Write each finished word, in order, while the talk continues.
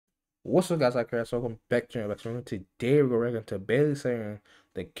What's up, guys? Like, welcome back to your channel. Today, we're going to react to Bailey Sarian,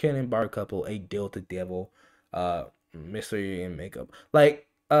 the Ken and Barbie couple, a deal with the devil, mystery and makeup. The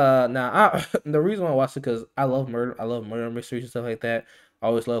reason why I watched it because I love murder mysteries and stuff like that. I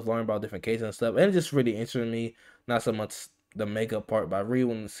always love learning about different cases and stuff, and it just really interested me. Not so much the makeup part, but I really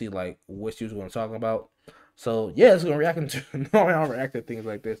want to see like what she was going to talk about. So yeah, it's gonna react to normally I don't react to things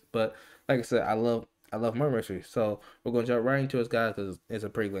like this, but like I said, I love murder mysteries. So we're gonna jump right into it, guys, because it's a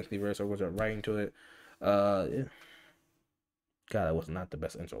pretty lengthy verse. So we're gonna jump right into it. Yeah. God, that was not the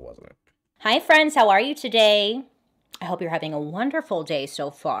best intro, wasn't it? Hi friends, how are you today? I hope you're having a wonderful day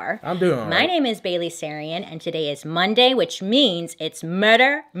so far. I'm doing all My right. name is Bailey Sarian, and today is Monday, which means it's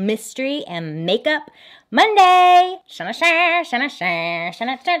Murder, Mystery, and Makeup Monday. Shana shana shana shana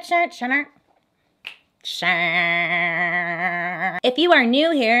shana shana shana shana. If you are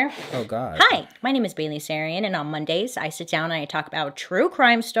new here, Oh God. hi, my name is Bailey Sarian, and on Mondays I sit down and I talk about a true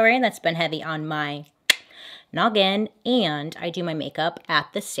crime story that's been heavy on my noggin, and I do my makeup at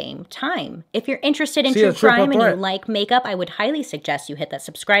the same time. If you're interested in true crime and you like makeup, I would highly suggest you hit that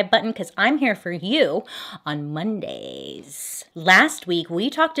subscribe button because I'm here for you on Mondays. Last week, we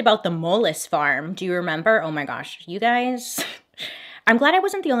talked about the Molis farm. Do you remember? Oh my gosh, you guys. I'm glad I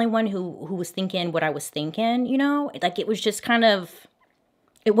wasn't the only one who was thinking what I was thinking, you know? Like, it was just kind of...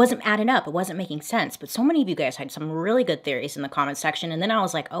 it wasn't adding up. It wasn't making sense. But so many of you guys had some really good theories in the comment section. And then I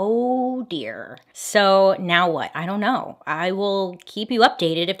was like, oh dear. So now what? I don't know. I will keep you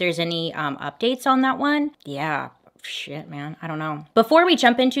updated if there's any updates on that one. Yeah. Shit, man. I don't know. Before we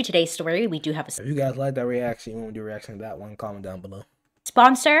jump into today's story, we do have a If you guys like that reaction, you want me to do a reaction to that one, comment down below.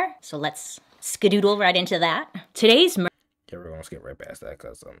 sponsor. So let's skadoodle right into that. Today's Yeah, we're gonna skip right past that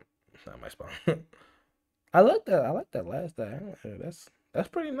because it's not my spot. I like that. I like that last time. That's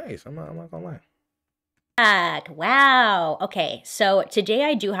pretty nice. I'm not gonna lie. Wow. Okay, so today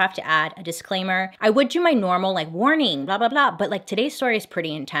I do have to add a disclaimer. I would do my normal like warning, blah, blah, blah, but like today's story is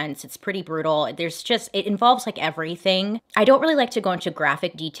pretty intense. It's pretty brutal. It involves like everything. I don't really like to go into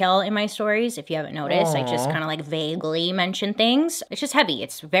graphic detail in my stories. If you haven't noticed, I just kind of like vaguely mention things. It's just heavy.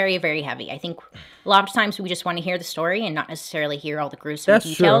 It's very, very heavy. I think a lot of times we just want to hear the story and not necessarily hear all the gruesome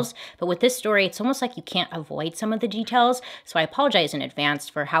details. True. But with this story, it's almost like you can't avoid some of the details. So I apologize in advance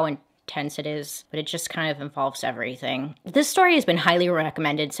for how intense it is, but it just kind of involves everything. This story has been highly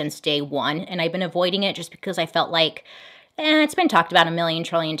recommended since day one, and I've been avoiding it just because I felt like, it's been talked about a million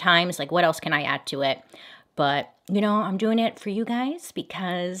trillion times, like what else can I add to it? But, you know, I'm doing it for you guys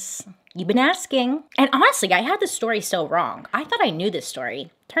because you've been asking. And honestly, I had this story so wrong. I thought I knew this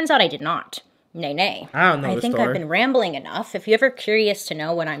story. Turns out I did not. Nay, nay. I don't know. I think I've been rambling enough. If you're ever curious to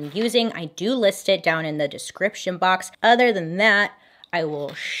know what I'm using, I do list it down in the description box. Other than that, I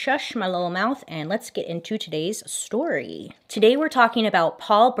will shush my little mouth and let's get into today's story. Today we're talking about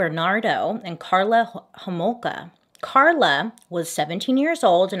Paul Bernardo and Carla Homolka. Carla was 17 years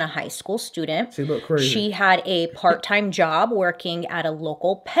old and a high school student. She looked crazy. She had a part-time job working at a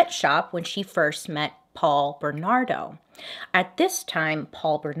local pet shop when she first met Paul Bernardo. At this time,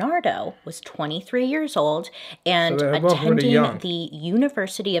 Paul Bernardo was 23 years old and attending the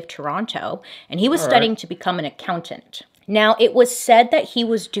University of Toronto, and he was studying to become an accountant. Now, it was said that he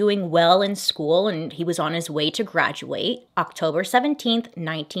was doing well in school and he was on his way to graduate. October 17th,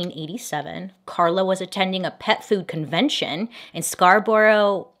 1987, Carla was attending a pet food convention in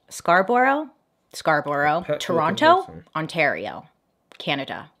Scarborough, Toronto, Ontario,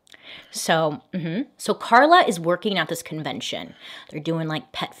 Canada. So Carla is working at this convention. They're doing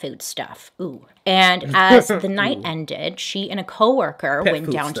like pet food stuff. Ooh. And as the night ended, she and a coworker went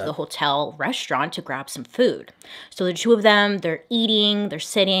down to the hotel restaurant to grab some food. So the two of them, they're eating, they're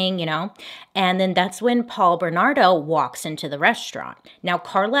sitting, you know, and then that's when Paul Bernardo walks into the restaurant. Now,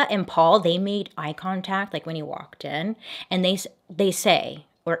 Carla and Paul, they made eye contact like when he walked in, and they say,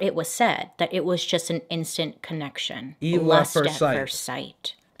 or it was said, that it was just an instant connection. Lust at first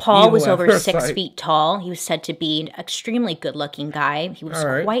sight. Paul was over 6 feet tall. He was said to be an extremely good-looking guy. He was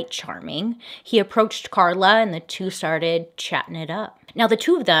quite charming. He approached Carla, and the two started chatting it up. Now, the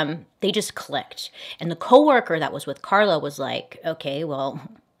two of them, they just clicked. And the coworker that was with Carla was like, okay,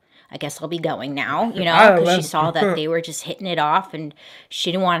 well, I guess I'll be going now, you know, because she saw that they were just hitting it off, and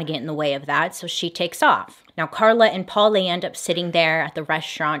she didn't want to get in the way of that, so she takes off. Now, Carla and Paul, they end up sitting there at the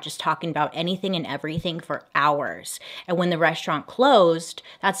restaurant just talking about anything and everything for hours. And when the restaurant closed,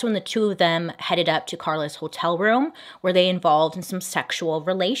 that's when the two of them headed up to Carla's hotel room where they involved in some sexual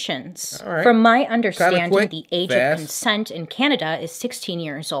relations. From my understanding, the age of consent in Canada is 16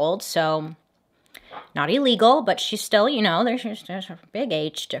 years old, so not illegal, but she's still, you know, there's a big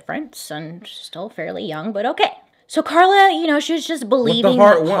age difference and still fairly young, but okay. So Carla, she was just What the believing that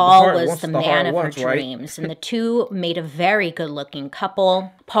heart want, the Paul heart was wants, the the man heart of her wants, right? dreams, and the two made a very good-looking couple.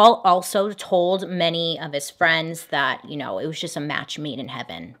 Paul also told many of his friends that, it was just a match made in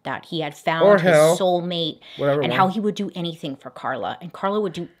heaven, that he had Or found his hell, soulmate, whatever and how one. he would do anything for Carla, and Carla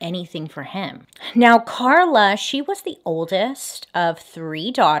would do anything for him. Now, Carla, she was the oldest of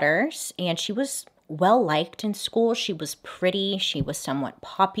three daughters, and she was well liked in school. She was pretty, she was somewhat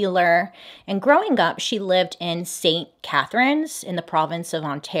popular. And growing up, she lived in St. Catharines in the province of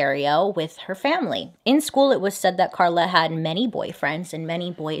Ontario with her family. In school, it was said that Carla had many boyfriends and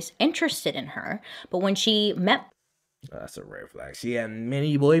many boys interested in her. But when she met That's a red flag. She had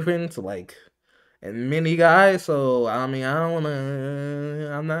many boyfriends, like, and many guys. So I mean, I don't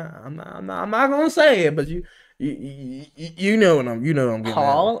wanna. I'm not gonna say it, but you know what I'm getting at.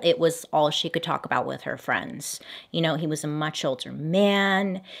 Paul, it was all she could talk about with her friends. He was a much older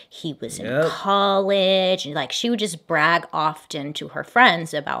man. He was in Yep. college. And like she would just brag often to her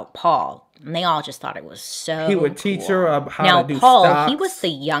friends about Paul. And they all just thought it was He so would teach her cool. how to Now, do Paul, he was the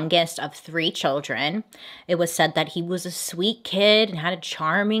stocks. youngest of three children. It was said that he was a sweet kid and had a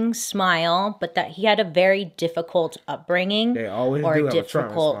charming smile, but that he had a very difficult upbringing They always or a do have a charming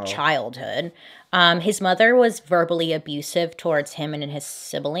difficult smile. childhood. His mother was verbally abusive towards him and his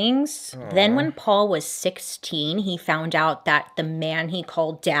siblings. Then, Aw. when Paul was 16, he found out that the man he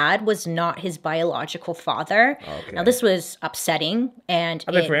called dad was not his biological father. Now, Okay. this was upsetting, and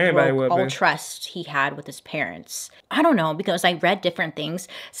I think for it anybody broke would all be. trust he had with his parents. I don't know, because I read different things.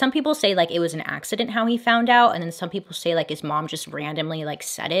 Some people say like it was an accident how he found out, and then some people say like his mom just randomly like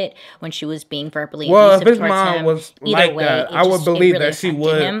said it when she was being verbally Well, if abusive his towards mom him. was Either like way, that, I would it believe really that she affected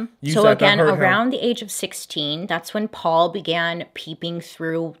would him. use So that to again, hurt him. around the age of 16, that's when Paul began peeping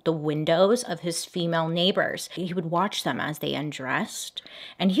through the windows of his female neighbors. He would watch them as they undressed,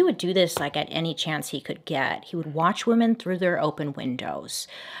 and he would do this like at any chance he could get. He would watch women through their open windows,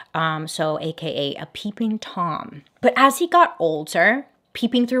 so aka a peeping Tom. But as he got older,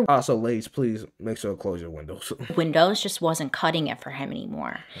 peeping through Also, ladies, please make sure to close your windows. windows just wasn't cutting it for him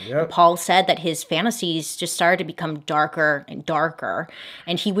anymore. And Yep. Paul said that his fantasies just started to become darker and darker,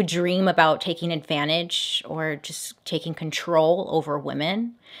 and he would dream about taking advantage or just taking control over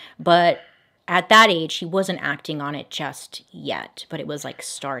women. But at that age, he wasn't acting on it just yet, but it was like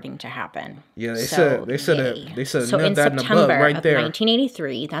starting to happen. Yeah, So, yay. they said So nip in that in the bud September right of there.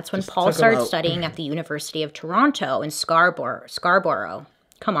 1983, that's when Just Paul took him started out. studying at the University of Toronto in Scarborough.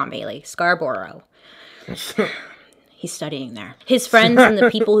 Come on, Bailey. Scarborough. He's studying there. His friends and the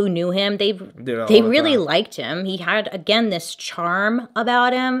people who knew him, Did it they all the really time. liked him. He had, again, this charm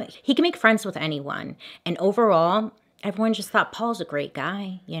about him. He can make friends with anyone. And overall, everyone just thought Paul's a great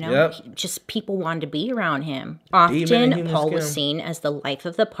guy, Yep. Just people wanted to be around him. Demon in Often, human Paul was skin. seen as the life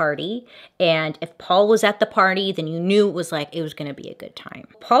of the party. And if Paul was at the party, then you knew it was going to be a good time.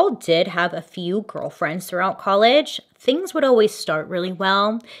 Paul did have a few girlfriends throughout college. Things would always start really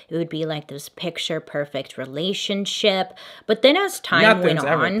well. It would be like this picture perfect relationship. But then as time went Nothing's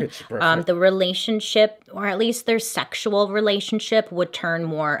ever on, picture perfect. the relationship, or at least their sexual relationship, would turn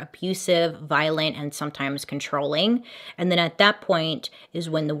more abusive, violent, and sometimes controlling. And then at that point is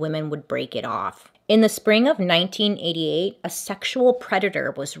when the women would break it off. In the spring of 1988, a sexual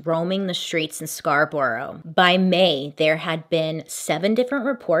predator was roaming the streets in Scarborough. By May, there had been 7 different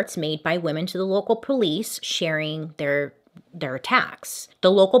reports made by women to the local police sharing their attacks.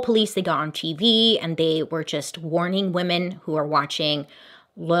 The local police, they got on TV and they were just warning women who are watching,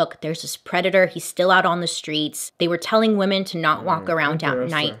 look, there's this predator. He's still out on the streets. They were telling women to not walk around at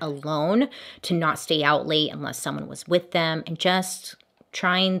night Interesting. alone, to not stay out late unless someone was with them, and just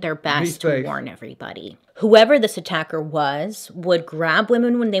trying their best to safe. warn everybody. Whoever this attacker was would grab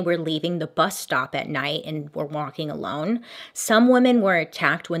women when they were leaving the bus stop at night and were walking alone. Some women were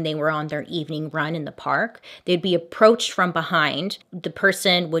attacked when they were on their evening run in the park. They'd be approached from behind. The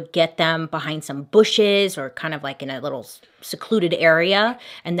person would get them behind some bushes or kind of like in a little secluded area,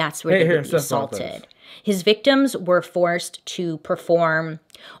 and that's where Hate they hearing would be stuff about this. assaulted. His victims were forced to perform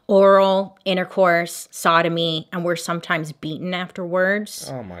oral intercourse, sodomy, and were sometimes beaten afterwards.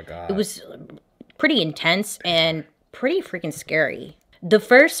 Oh my god. It was pretty intense and pretty freaking scary. The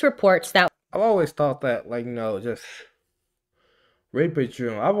first reports that I've always thought that, like, just rape is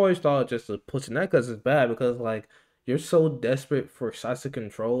true. I've always thought just to pushing that because it's bad because, like, you're so desperate for shots of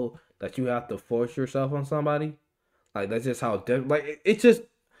control that you have to force yourself on somebody. Like, that's just how, like,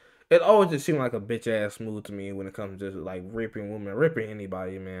 it always just seemed like a bitch ass move to me when it comes to, like, raping women, raping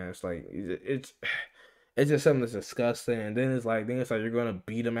anybody, man. It's like, it's just something that's disgusting. And then it's like you're going to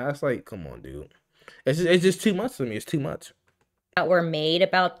beat them out. It's like, come on, dude. It's just too much to me. It's too much. were made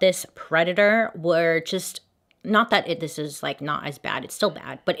about this predator were just not that this is like not as bad, it's still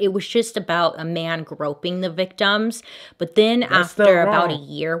bad, but it was just about a man groping the victims. But then That's still after about a wrong.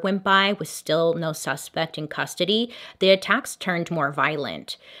 year went by with still no suspect in custody, the attacks turned more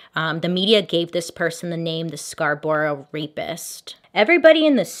violent. The media gave this person the name the Scarborough Rapist. Everybody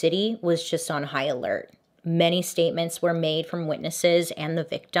in the city was just on high alert. Many statements were made from witnesses and the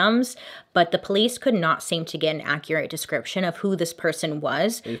victims, but the police could not seem to get an accurate description of who this person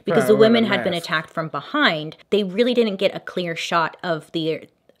was He's because the probably wearing a women had been mask. attacked from behind. They really didn't get a clear shot of their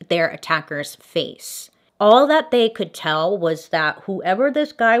attacker's face. All that they could tell was that whoever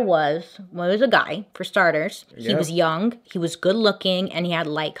this guy was a guy, for starters. He was Yep. young, he was good looking, and he had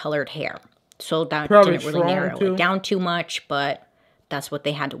light colored hair. So that Probably didn't really strong narrow it too. down too much, but that's what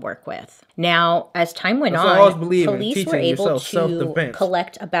they had to work with. Now, as time went That's why I always on, believe in police were teaching able yourself to self-defense.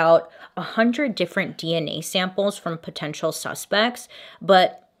 collect about 100 different DNA samples from potential suspects,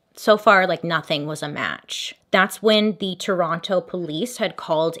 but so far, like, nothing was a match. That's when the Toronto police had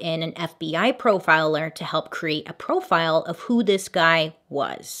called in an FBI profiler to help create a profile of who this guy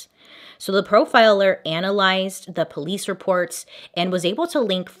was. So the profiler analyzed the police reports and was able to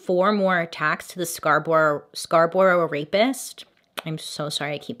link 4 more attacks to the Scarborough Rapist. I'm so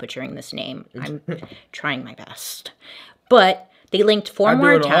sorry I keep butchering this name. I'm trying my best. But they linked 4 I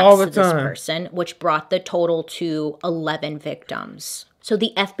more do it all attacks the to this time. person, which brought the total to 11 victims. So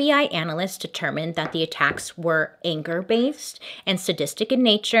the FBI analysts determined that the attacks were anger-based and sadistic in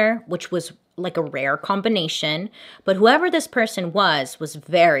nature, which was like a rare combination. But whoever this person was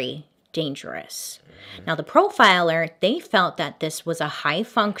very dangerous. Now, the profiler, they felt that this was a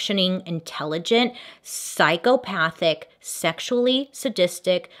high-functioning, intelligent, psychopathic, sexually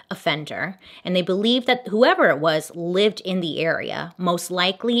sadistic offender, and they believed that whoever it was lived in the area, most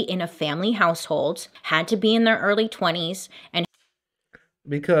likely in a family household, had to be in their early 20s, and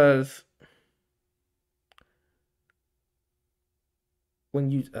Because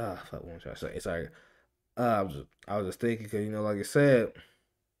when you fuck, what was I trying to say? Sorry. I was just thinking because like I said,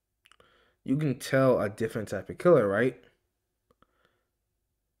 you can tell a different type of killer, right?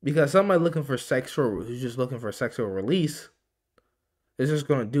 Because somebody looking for sexual, who's just looking for sexual release, is just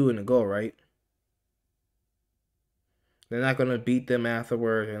gonna do it and go, right? They're not gonna beat them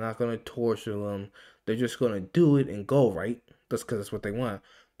afterwards. They're not gonna torture them. They're just gonna do it and go, right? That's because that's what they want.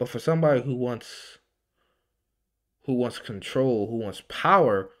 But for somebody who wants control, who wants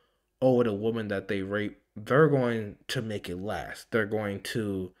power over the woman that they rape, they're going to make it last. They're going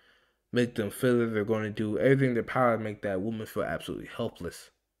to make them feel it. They're going to do everything in their power to make that woman feel absolutely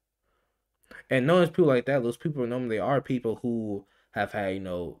helpless. And knowing people like that, those people normally are people who have had,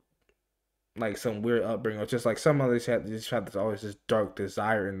 like some weird upbringing, or just like some others just have this always this dark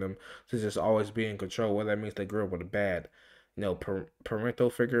desire in them to just always be in control. Whether that means they grew up with a bad, parental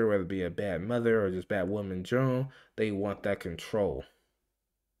figure, whether it be a bad mother or just bad woman in general, they want that control.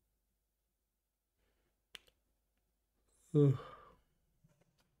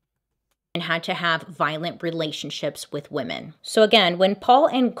 had to have violent relationships with women. So again, when Paul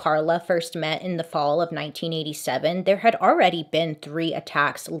and Carla first met in the fall of 1987, there had already been 3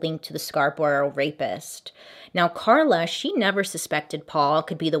 attacks linked to the Scarborough Rapist. Now, Carla, she never suspected Paul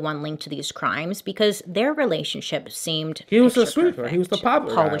could be the one linked to these crimes because their relationship seemed He was the picture sweetheart. He was the perfect.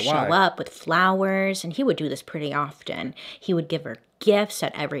 popular Paul guy. would show Why? up with flowers, and he would do this pretty often. He would give her gifts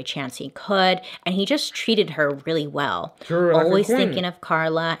at every chance he could, and he just treated her really well. Sure, like a Always queen. thinking of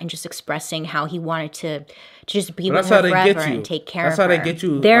Carla and just expressing how he wanted to just be But with that's her how they forever get and you. take care That's of how they her. get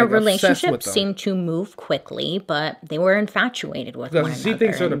you Their like obsessed relationship with them. seemed to move quickly, but they were infatuated with one Because she another,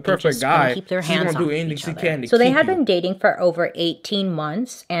 thinks you're the and they perfect just couldn't guy. keep their She's hands gonna do off anything each she other. can to So they keep had you. been dating for over 18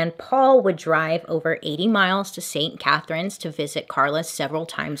 months, and Paul would drive over 80 miles to St. Catharines to visit Carla several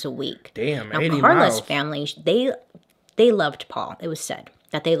times a week. Damn, Now, 80 Carla's miles. family, they loved Paul. It was said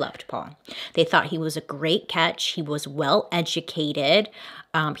that they loved Paul. They thought he was a great catch. He was well educated.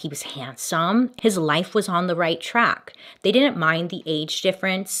 He was handsome. His life was on the right track. They didn't mind the age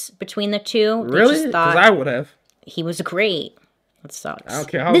difference between the two. They Really? just Because thought I would have. he was great. That I sucks. don't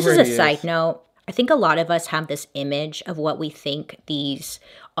care how This is great a he side is. note. I think a lot of us have this image of what we think these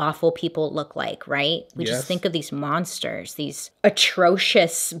awful people look like, right? We just Yes. think of these monsters, these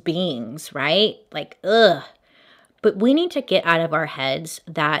atrocious beings, right? Like, ugh. But we need to get out of our heads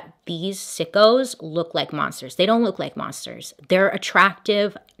that these sickos look like monsters. They don't look like monsters. They're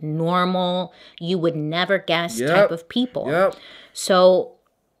attractive, normal, you would never guess type Yep. of people. Yep. So,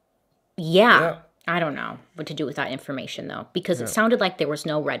 yeah, Yep. I don't know what to do with that information though, because it Yep. sounded like there was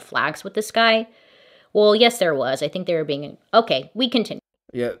no red flags with this guy. Well, yes, there was. I think they were being okay. We continue.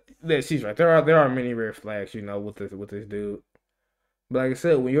 Yeah, she's right. There are many red flags, with this dude. But like I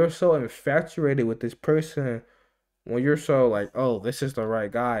said, when you're so infatuated with this person when you're so like, oh, this is the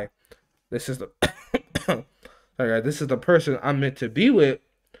right guy, this is the okay, this is the person I'm meant to be with,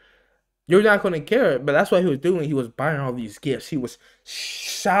 you're not gonna care. But that's what he was doing. He was buying all these gifts. He was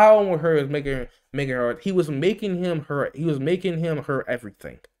showering with her, making her. He was making him her. He was making him her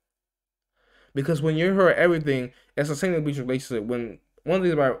everything. Because when you're her everything, it's the same abusive relationship. When one of the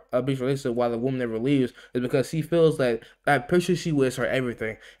things about abusive relationship, why the woman never leaves, is because she feels that that person she with is her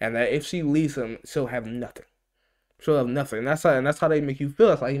everything, and that if she leaves him, she'll have nothing. She'll have nothing. And that's how they make you feel.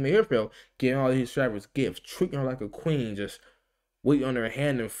 That's how he made her feel. Getting all these fabulous gifts, treating her like a queen, just waiting on her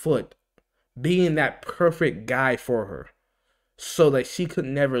hand and foot, being that perfect guy for her, so that she could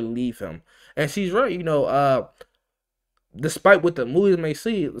never leave him. And she's right, despite what the movies may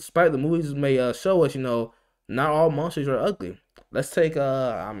see, despite the movies may show us, not all monsters are ugly. Let's take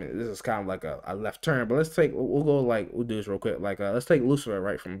I mean, this is kind of like a left turn, but we'll do this real quick. Like let's take Lucifer,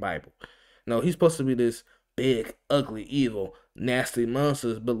 right, from the Bible. No, he's supposed to be this big, ugly, evil, nasty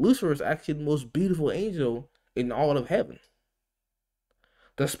monsters, but Lucifer is actually the most beautiful angel in all of heaven.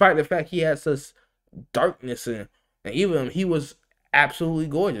 Despite the fact he had such darkness and even he was absolutely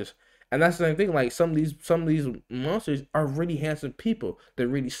gorgeous. And that's the same thing. Like some of these monsters are really handsome people. They're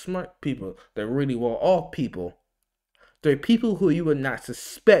really smart people. They're really well off people. They're people who you would not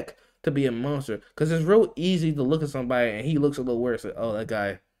suspect to be a monster. Because it's real easy to look at somebody and he looks a little weird. Say, oh, that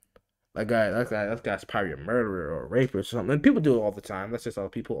guy's probably a murderer or a rapist or something. And people do it all the time. That's just how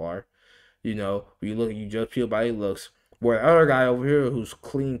people are. When you judge people by their looks. Where the other guy over here who's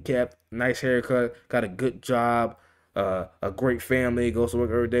clean kept, nice haircut, got a good job, a great family, goes to work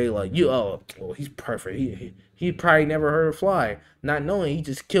every day, like he's perfect. He probably never heard a fly, not knowing he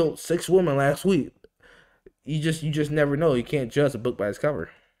just killed 6 women last week. You just never know. You can't judge a book by its cover.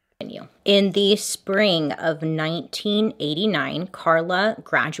 In the spring of 1989, Carla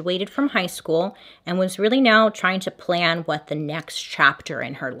graduated from high school and was really now trying to plan what the next chapter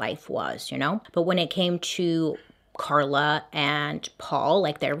in her life was, But when it came to Carla and Paul,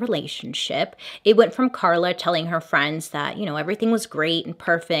 like their relationship, it went from Carla telling her friends that, everything was great and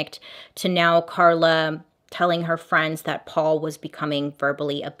perfect to now Carla telling her friends that Paul was becoming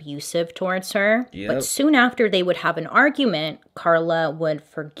verbally abusive towards her. Yep. But soon after they would have an argument, Carla would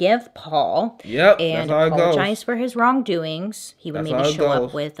forgive Paul and apologize for his wrongdoings. He would maybe show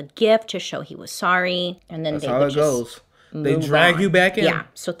up with a gift to show he was sorry. And then they would just they drag you back in. Yeah,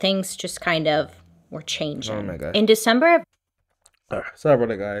 so things just kind of were changing. Oh my God. In December of sorry about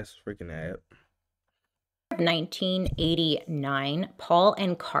that, guys. Freaking ad. 1989, Paul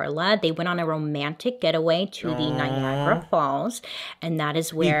and Carla, they went on a romantic getaway to the Niagara Falls, and that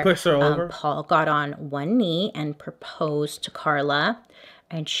is where Paul got on one knee and proposed to Carla,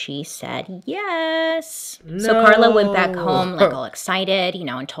 and she said yes. No. So Carla went back home like all excited,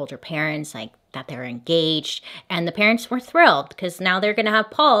 and told her parents like that they're engaged, and the parents were thrilled because now they're gonna have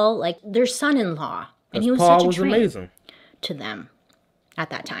Paul like their son-in-law, and he was such a dream amazing to them at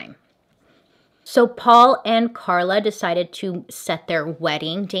that time. So Paul and Carla decided to set their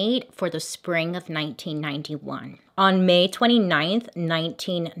wedding date for the spring of 1991. On May 29th,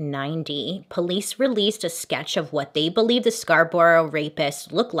 1990, police released a sketch of what they believe the Scarborough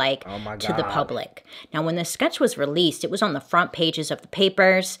rapist looked like to the public. Now, when the sketch was released, it was on the front pages of the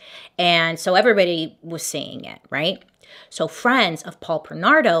papers, and so everybody was seeing it, right? So friends of Paul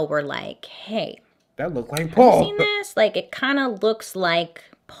Bernardo were like, hey, that looked like Paul. Have you seen this? Like, it kind of looks like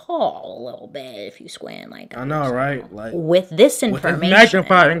Paul a little bit if you squint like I know, right? Like with this information,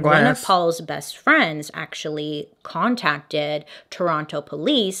 one of Paul's best friends actually contacted Toronto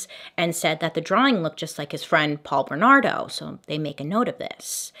police and said that the drawing looked just like his friend Paul Bernardo, so they make a note of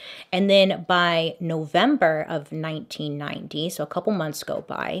this. And then by November of 1990, so a couple months go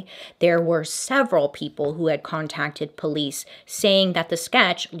by, there were several people who had contacted police saying that the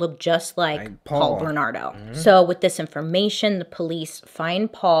sketch looked just like Paul Bernardo. So with this information, the police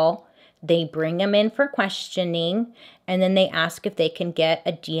find Paul, they bring him in for questioning, and then they ask if they can get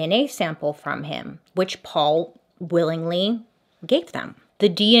a DNA sample from him, which Paul willingly gave them. The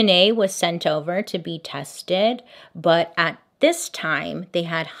DNA was sent over to be tested, but at this time, they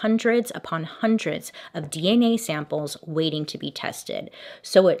had hundreds upon hundreds of DNA samples waiting to be tested.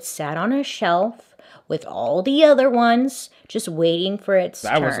 So it sat on a shelf with all the other ones, just waiting for its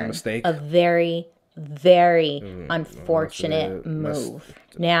turn. That was a mistake. A very, very unfortunate move.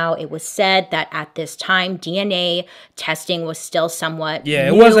 Now, it was said that at this time, DNA testing was still somewhat Yeah,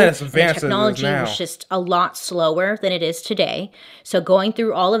 it wasn't new, as and the advanced as it is technology was now. just a lot slower than it is today. So, going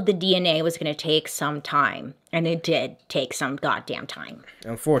through all of the DNA was going to take some time. And it did take some goddamn time.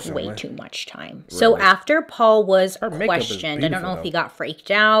 Way Unfortunately. too much time. So Right. after Paul was Her makeup is questioned, I don't beautiful know if he though. got freaked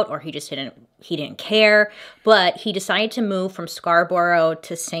out or he didn't care, but he decided to move from Scarborough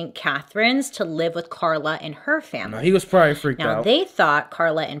to St. Catharines to live with Carla and her No, family. he was probably freaked Now, out. they thought,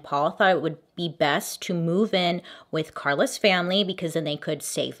 Carla and Paul thought it would be best to move in with Carla's family because then they could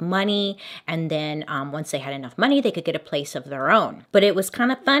save money. And then once they had enough money, they could get a place of their own. But it was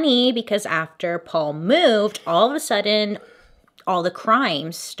kind of funny because after Paul moved, all of a sudden, all the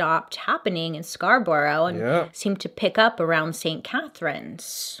crimes stopped happening in Scarborough and Yeah. seemed to pick up around St.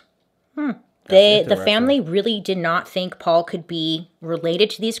 Catharines. That's The interesting. family really did not think Paul could be related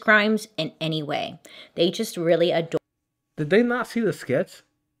to these crimes in any way. They just really adored. Did they not see the sketch?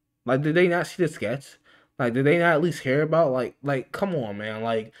 Like, did they not see the sketch? Like, did they not at least hear about come on, man.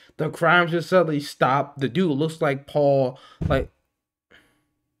 Like, the crimes just suddenly stopped. The dude looks like Paul. Like,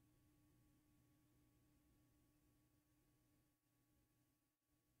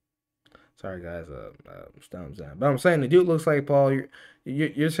 sorry guys, thumbs down. But I'm saying the dude looks like Paul.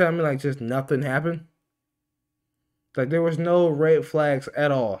 You're telling me like just nothing happened? Like there was no red flags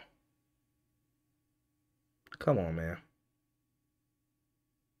at all. Come on, man.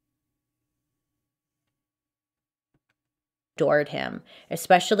 Adored him,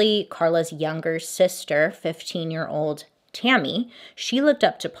 especially Carla's younger sister, 15-year-old Tammy. She looked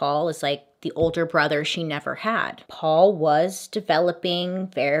up to Paul as like the older brother she never had. Paul was developing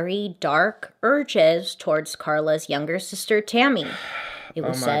very dark urges towards Carla's younger sister, Tammy. It Oh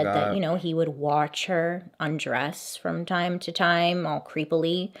was my said that, god. he would watch her undress from time to time, all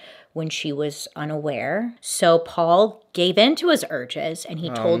creepily, when she was unaware. So Paul gave in to his urges and he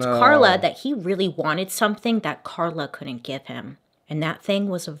Oh told Carla no. that he really wanted something that Carla couldn't give him. And that thing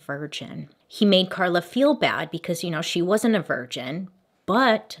was a virgin. He made Carla feel bad because, she wasn't a virgin.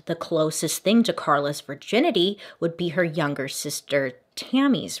 But the closest thing to Carla's virginity would be her younger sister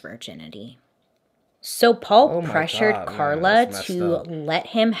Tammy's virginity. So Paul Oh my pressured god, man. That's Carla messed to up. let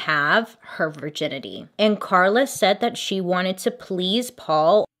him have her virginity. And Carla said that she wanted to please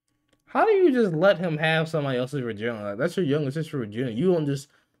Paul. How do you just let him have somebody else's virginity? Like, that's your younger sister virginity. You don't just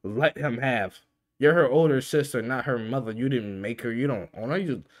let him have. You're her older sister, not her mother. You didn't make her. You don't own her.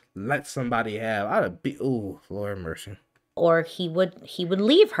 You just let somebody have. I'd have be. Ooh, Lord mercy. Or he would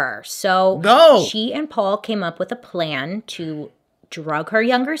leave her. So No. she and Paul came up with a plan to drug her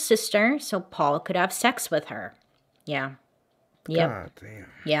younger sister so Paul could have sex with her. Yeah. Yep. God damn.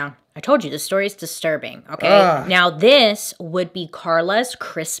 Yeah. I told you the story is disturbing, okay? Ah. Now this would be Carla's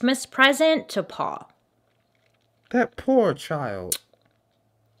Christmas present to Paul. That poor child.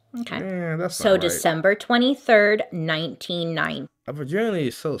 Okay. Man, that's So not right. December 23rd, 1990. A virginity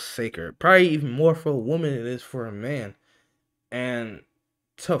is so sacred. Probably even more for a woman than it is for a man. And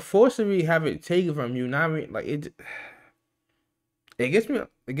to forcibly have it taken from you, not mean like it gets me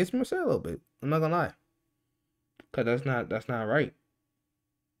upset a little bit. I'm not gonna lie. Cause that's not right.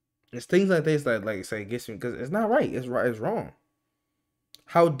 It's things like this that like say gets me because it's not right. It's right, it's wrong.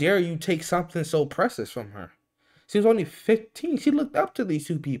 How dare you take something so precious from her? She was only 15. She looked up to these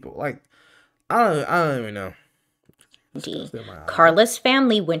two people. Like, I don't even know. Disgusting in my eyes. Carla's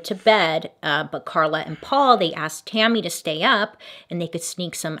family went to bed, but Carla and Paul, they asked Tammy to stay up and they could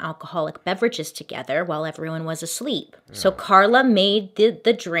sneak some alcoholic beverages together while everyone was asleep. So Carla made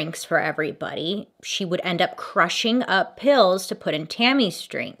the drinks for everybody. She would end up crushing up pills to put in Tammy's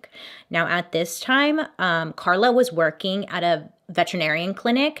drink. Now, at this time, Carla was working at a veterinarian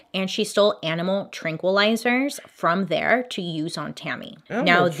clinic and she stole animal tranquilizers from there to use on Tammy.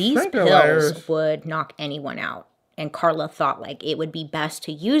 Now, these pills would knock anyone out. And Carla thought like it would be best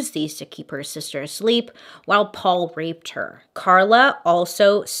to use these to keep her sister asleep while Paul raped her. Carla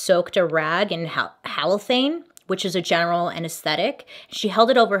also soaked a rag in halothane, which is a general anesthetic. She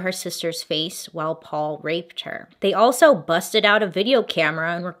held it over her sister's face while Paul raped her. They also busted out a video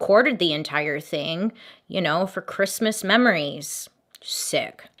camera and recorded the entire thing, for Christmas memories.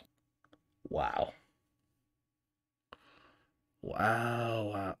 Sick. Wow.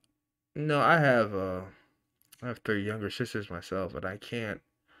 Wow. No, I have three younger sisters myself, and I can't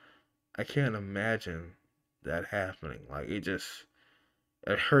imagine that happening. Like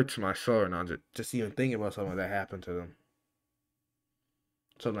it hurts my soul now just even thinking about something that happened to them.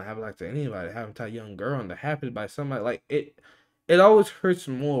 Something that happened like to anybody, that happened to a young girl, and that happened by somebody like it. It always hurts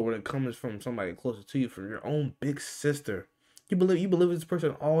more when it comes from somebody closer to you, from your own big sister. You believe in this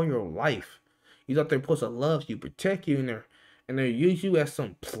person all your life. You thought they're supposed to love you, protect you, and and they use you as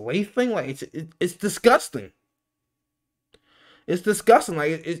some plaything. Like it's disgusting. It's disgusting.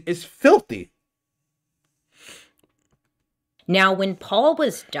 Like it's filthy. Now, when Paul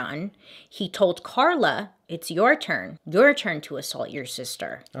was done, he told Carla, "It's your turn to assault your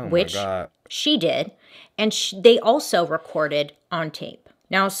sister," Oh my which God. she did, and they also recorded on tape.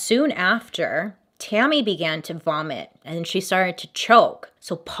 Now, soon after, Tammy began to vomit and she started to choke.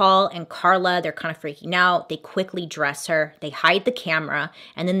 So Paul and Carla, they're kind of freaking out. They quickly dress her, they hide the camera,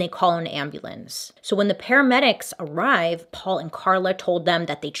 and then they call an ambulance. So when the paramedics arrive, Paul and Carla told them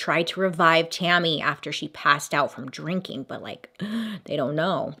that they tried to revive Tammy after she passed out from drinking, but like, they don't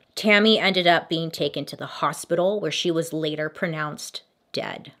know. Tammy ended up being taken to the hospital where she was later pronounced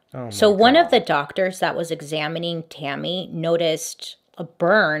dead. So one of the doctors that was examining Tammy noticed a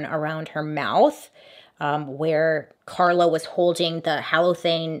burn around her mouth where Carla was holding the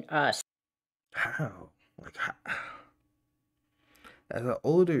halothane. How? Like, how? As an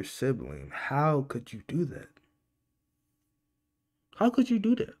older sibling, how could you do that? How could you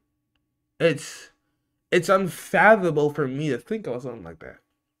do that? It's unfathomable for me to think of something like that.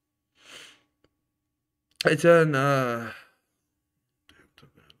 It's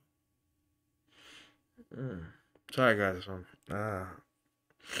sorry guys,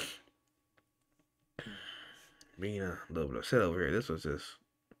 being a little bit upset over here. This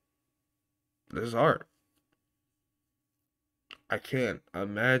is art. I can't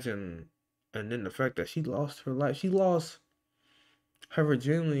imagine, and then the fact that she lost her life. She lost her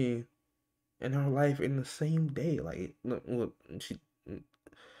virginity and her life in the same day. Like, look, she,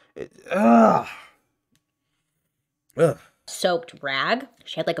 ugh. Soaked rag.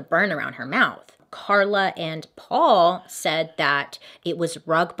 She had like a burn around her mouth. Carla and Paul said that it was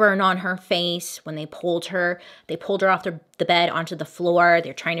rug burn on her face when they pulled her. They pulled her off the bed onto the floor.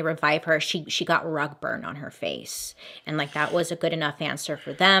 They're trying to revive her. She got rug burn on her face. And like that was a good enough answer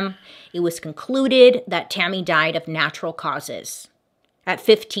for them. It was concluded that Tammy died of natural causes. At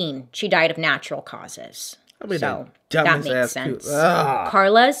 15, she died of natural causes. I mean, so that makes sense.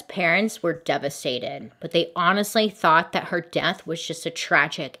 Carla's parents were devastated, but they honestly thought that her death was just a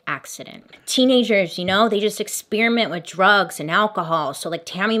tragic accident. Teenagers, you know, they just experiment with drugs and alcohol. So like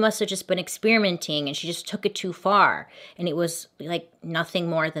Tammy must have just been experimenting and she just took it too far. And it was like nothing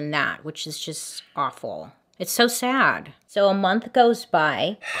more than that, which is just awful. It's so sad. So a month goes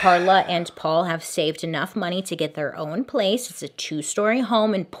by. Carla and Paul have saved enough money to get their own place. It's a 2-story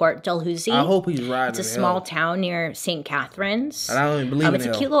home in Port Dalhousie. I hope he's riding. It's a small town near St. Catharines. And I don't even believe in it's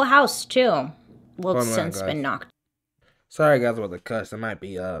a cute little house too. Well, it's since been knocked. Sorry guys about the cuss. There might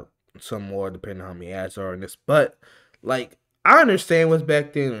be some more depending on how many ads are in this. But like I understand what's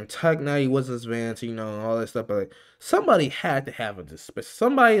back then and technology wasn't as advanced, you know, and all that stuff, but like somebody had to have a disp.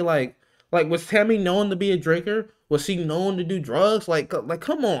 Somebody like was Tammy known to be a drinker? Was she known to do drugs? Like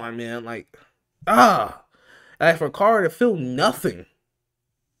come on, man. Like for Cara to feel nothing.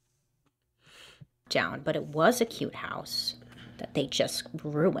 Down, but it was a cute house that they just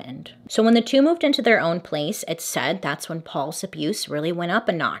ruined. So when the two moved into their own place, it's said that's when Paul's abuse really went up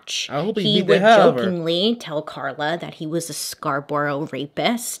a notch. I hope he would jokingly tell Carla that he was a Scarborough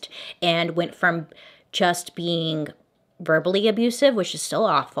rapist and went from just being verbally abusive, which is still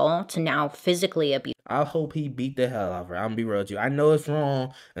awful, to now physically abusive. I hope he beat the hell out of her. I'm gonna be real with you. I know it's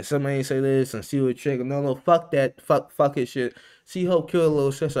wrong, and somebody say this and see what trick. No, fuck that. Fuck his shit. See Hope kill a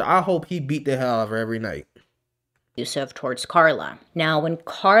little sister. I hope he beat the hell out of her every night. Abusive towards Carla. Now, when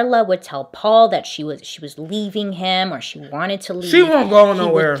Carla would tell Paul that she was leaving him or she wanted to leave, she won't go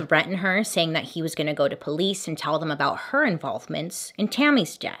nowhere. He would threaten her, saying that he was going to go to police and tell them about her involvements in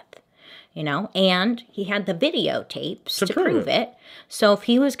Tammy's death. You know, and he had the videotapes to prove it. So if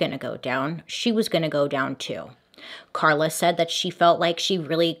he was going to go down, she was going to go down too. Carla said that she felt like she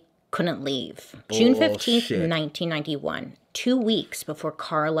really couldn't leave. June 15th, 1991, 2 weeks before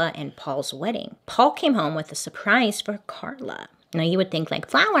Carla and Paul's wedding. Paul came home with a surprise for Carla. Now you would think like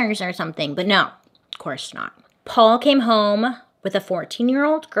flowers or something, but no, of course not. Paul came home with a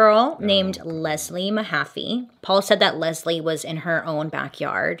 14-year-old girl named Leslie Mahaffey. Paul said that Leslie was in her own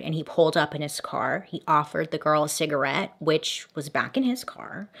backyard and he pulled up in his car. He offered the girl a cigarette, which was back in his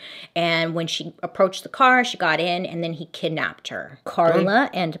car. And when she approached the car, she got in and then he kidnapped her.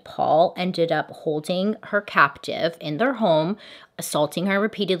 Carla and Paul ended up holding her captive in their home, assaulting her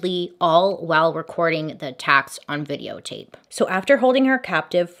repeatedly, all while recording the attacks on videotape. So after holding her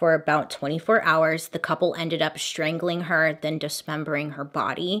captive for about 24 hours, the couple ended up strangling her, then dismembering her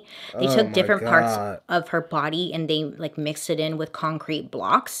body. They took different parts of her body and they like mixed it in with concrete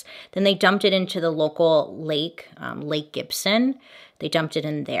blocks. Then they dumped it into the local lake, Lake Gibson. They dumped it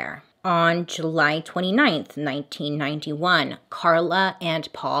in there. On July 29th, 1991, Carla and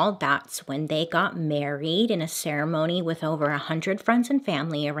Paul, that's when they got married in a ceremony with over 100 friends and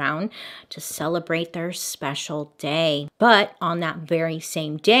family around to celebrate their special day. But on that very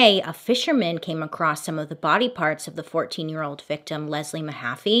same day, a fisherman came across some of the body parts of the 14-year-old victim, Leslie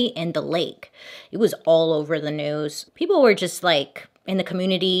Mahaffey, in the lake. It was all over the news. People were just like, in the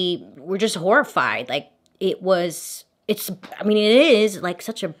community, were just horrified. Like, it is like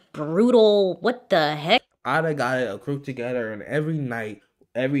such a brutal, what the heck? I'd have got a crew together, and every night,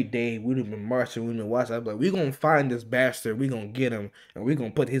 every day, we'd have been marching, we'd have been watching. I'd be like, we're going to find this bastard, we're going to get him, and we're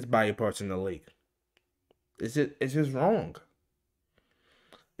going to put his body parts in the lake. It's just wrong.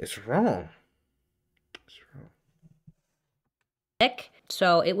 It's wrong. It's wrong.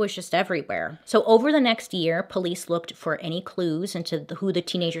 So it was just everywhere. So over the next year, police looked for any clues into who the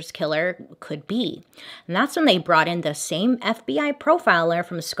teenager's killer could be. And that's when they brought in the same FBI profiler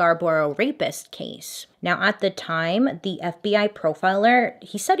from the Scarborough rapist case. Now, at the time, the FBI profiler,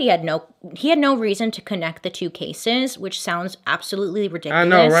 he said he had no reason to connect the two cases, which sounds absolutely ridiculous.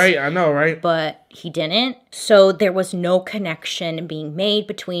 I know, right? But he didn't. So there was no connection being made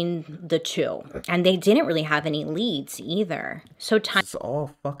between the two. And they didn't really have any leads either. So it's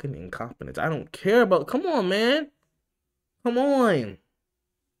all fucking incompetence. I don't care about, come on, man. Come on.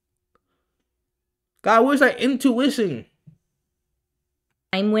 God, where's that intuition?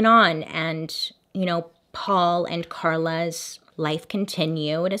 Time went on, and Paul and Carla's life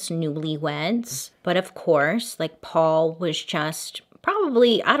continued as newlyweds. But of course, like, Paul was just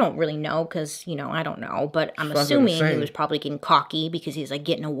probably, I don't really know, because, I don't know, but I'm assuming he was probably getting cocky because he's like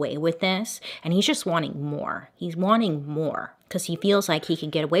getting away with this, and he's just wanting more. He's wanting more because he feels like he can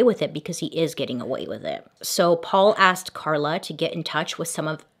get away with it because he is getting away with it. So Paul asked Carla to get in touch with some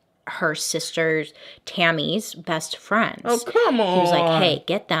of her sister Tammy's best friends. Oh, come on. He was like, hey,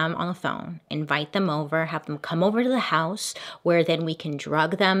 get them on the phone, invite them over, have them come over to the house where then we can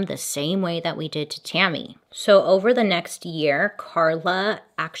drug them the same way that we did to Tammy. So over the next year, Carla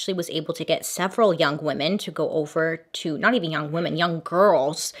actually was able to get several young women to go over to, not even young women, young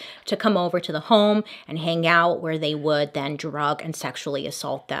girls, to come over to the home and hang out where they would then drug and sexually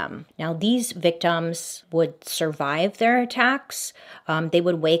assault them. Now, these victims would survive their attacks. They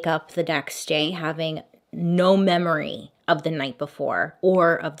would wake up the next day having no memory of the night before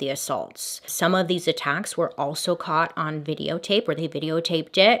or of the assaults. Some of these attacks were also caught on videotape, where they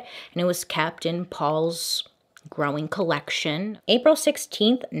videotaped it, and it was kept in Paul's growing collection. April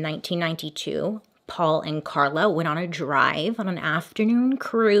 16th, 1992, Paul and Carla went on a drive on an afternoon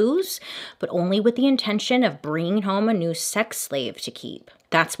cruise, but only with the intention of bringing home a new sex slave to keep.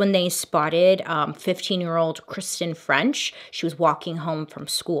 That's when they spotted 15-year-old Kristen French. She was walking home from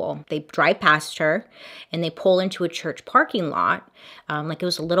school. They drive past her, and they pull into a church parking lot, like it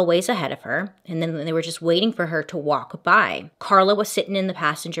was a little ways ahead of her, and then they were just waiting for her to walk by. Carla was sitting in the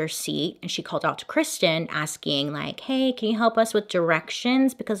passenger seat, and she called out to Kristen, asking, like, hey, can you help us with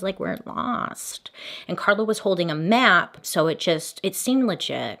directions? Because, like, we're lost. And Carla was holding a map, so it seemed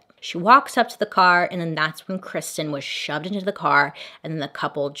legit. She walks up to the car, and then that's when Kristen was shoved into the car, and then the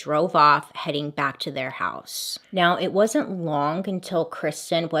couple drove off, heading back to their house. Now, it wasn't long until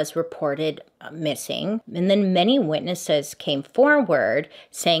Kristen was reported missing, and then many witnesses came forward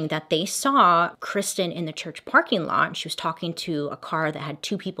saying that they saw Kristen in the church parking lot. She was talking to a car that had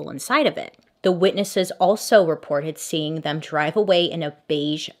two people inside of it. The witnesses also reported seeing them drive away in a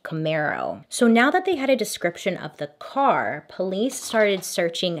beige Camaro. So now that they had a description of the car, police started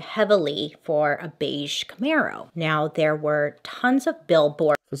searching heavily for a beige Camaro. Now, there were tons of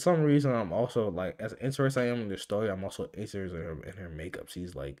billboards. For some reason, I'm also, like, as interested I am in this story, I'm also interested in her makeup.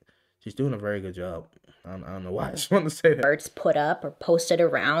 She's doing a very good job. I don't know why I just wanted to say that. Birds put up or posted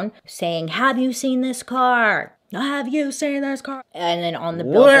around saying, have you seen this car? Have you seen this car? And then on the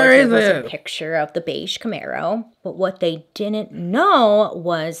billboard, there was a picture of the beige Camaro. But what they didn't know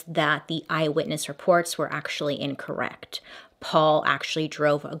was that the eyewitness reports were actually incorrect. Paul actually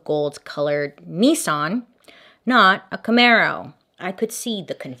drove a gold-colored Nissan, not a Camaro. I could see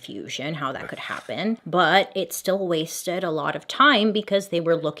the confusion, how that could happen, but it still wasted a lot of time because they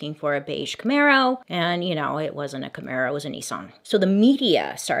were looking for a beige Camaro, and, it wasn't a Camaro, it was a Nissan. So the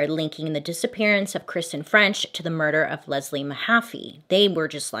media started linking the disappearance of Kristen French to the murder of Leslie Mahaffey. They were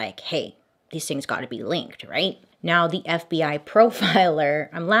just like, hey, these things got to be linked, right? Now, the FBI profiler,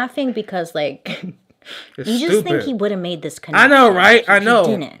 I'm laughing because, like, you just think he would have made this connection. I know, right? I know.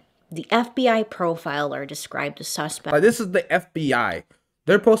 He didn't. The FBI profiler described the suspect. Like, this is the FBI.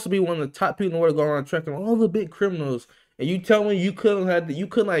 They're supposed to be one of the top people in the world going around tracking all the big criminals And you tell me you couldn't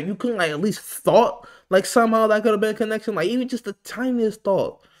like at least thought like somehow that could have been a connection, like even just the tiniest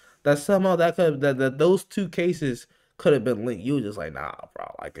thought that somehow that those two cases could have been linked. You were just like, nah,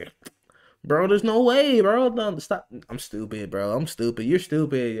 bro, like, bro, there's no way, bro. No, stop. I'm stupid, bro. I'm stupid. You're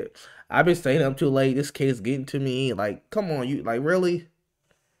stupid. I've been staying up too late. This kid's getting to me. Like, come on, you like really?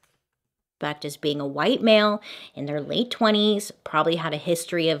 As being a white male in their late 20s, probably had a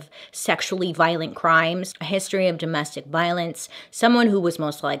history of sexually violent crimes, a history of domestic violence, someone who was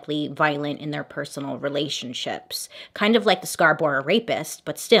most likely violent in their personal relationships. Kind of like the Scarborough rapist,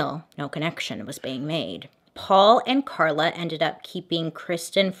 but still, no connection was being made. Paul and Carla ended up keeping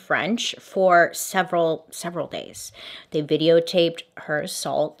Kristen French for several days. They videotaped her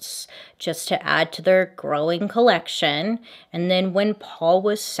assaults just to add to their growing collection. And then when Paul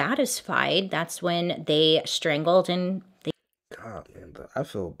was satisfied, that's when they strangled and they... God, man, I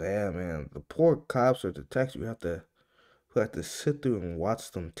feel bad, man. The poor cops or detectives who have to sit through and watch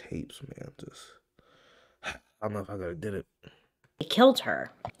them tapes, man. Just I don't know if I could have did it. killed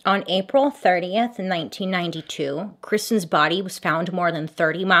her. On April 30th, 1992, Kristen's body was found more than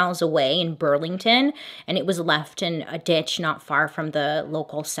 30 miles away in Burlington, and it was left in a ditch not far from the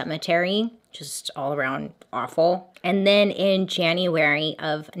local cemetery. Just all around awful. And then in January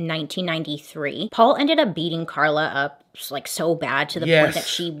of 1993, Paul ended up beating Carla up like so bad to the point that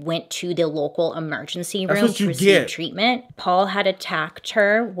she went to the local emergency room to receive treatment. Paul had attacked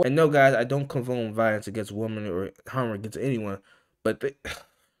her. And no, guys, I don't condone violence against women or harm against anyone. But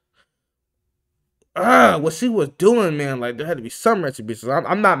what she was doing, man, like there had to be some retribution.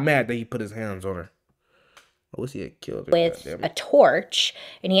 I'm not mad that he put his hands on her. I wish he had killed her with a torch,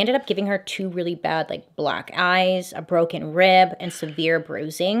 and he ended up giving her 2 really bad, like, black eyes, a broken rib, and severe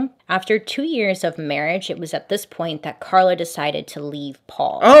bruising. After 2 years of marriage, it was at this point that Carla decided to leave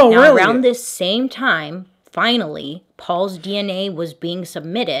Paul. Oh, now, really? Around this same time, finally, Paul's DNA was being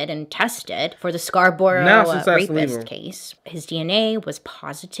submitted and tested for the Scarborough rapist case. His DNA was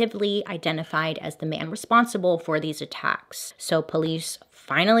positively identified as the man responsible for these attacks. So police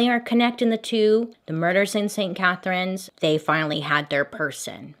finally are connecting the two. The murders in St. Catharines, they finally had their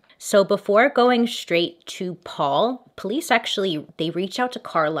person. So before going straight to Paul, police actually, they reached out to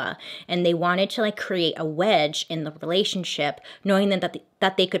Carla and they wanted to like create a wedge in the relationship, knowing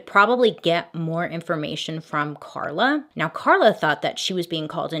that they could probably get more information from Carla. Now, Carla thought that she was being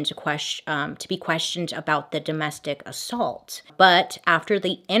called into to be questioned about the domestic assault. But after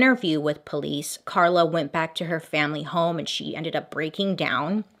the interview with police, Carla went back to her family home and she ended up breaking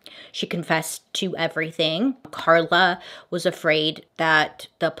down. She confessed to everything. Carla was afraid that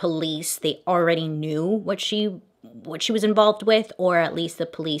the police, they already knew what she was involved with, or at least the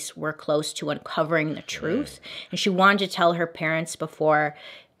police were close to uncovering the truth. And she wanted to tell her parents before,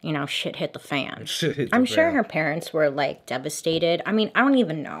 you know, shit hit the fan. I'm sure her parents were like devastated. I mean, I don't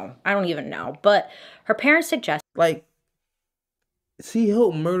even know. But her parents suggested, like, she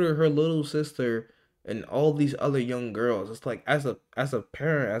helped murder her little sister and all these other young girls. It's like as a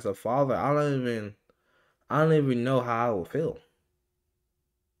parent, as a father, I don't even know how I would feel.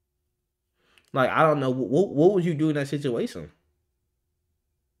 Like, I don't know what would you do in that situation?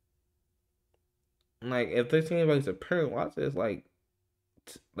 Like, if there's anybody's a parent watch this, like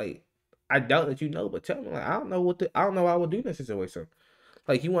I doubt that you know, but tell me, like, I don't know what I would do in that situation.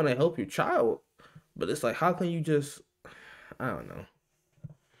 Like, you want to help your child, but it's like, how can you just? I don't know.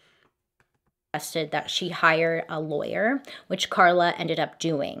 That she hire a lawyer, which Carla ended up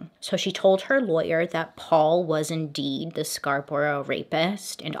doing. So she told her lawyer that Paul was indeed the Scarborough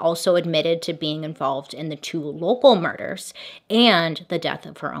rapist and also admitted to being involved in the 2 local murders and the death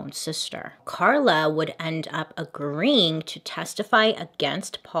of her own sister. Carla would end up agreeing to testify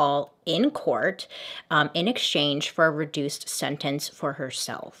against Paul in court in exchange for a reduced sentence for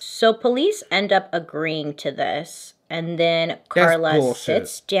herself. So police end up agreeing to this. And then Carla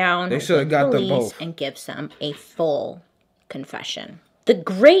sits down with police and gives them a full confession. The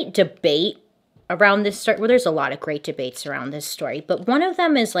great debate around this story, well, there's a lot of great debates around this story, but one of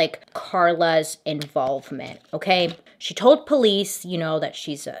them is like Carla's involvement, okay? She told police, you know, that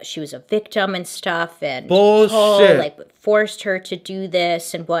she was a victim and stuff, and Paul like forced her to do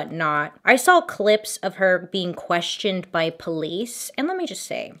this and whatnot. I saw clips of her being questioned by police, and let me just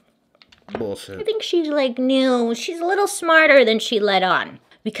say, bullshit. I think she's like, no, she's a little smarter than she let on.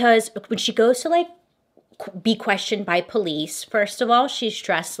 Because when she goes to like be questioned by police, first of all, she's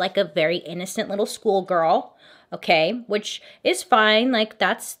dressed like a very innocent little schoolgirl, okay? Which is fine, like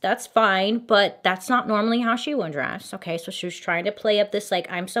that's fine, but that's not normally how she would dress, okay? So she was trying to play up this like,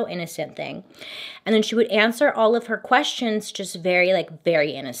 I'm so innocent thing. And then she would answer all of her questions just very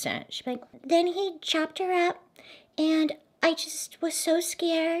innocent. She'd be like, then he chopped her up and I just was so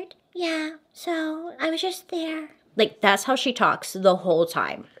scared. Yeah, so I was just there. Like, that's how she talks the whole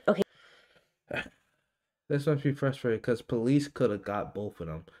time. Okay. That's why she frustrated because police could have got both of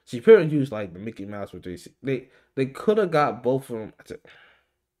them. She pretty much used like the Mickey Mouse with this. They could have got both of them.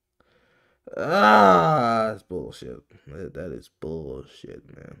 That's bullshit. That is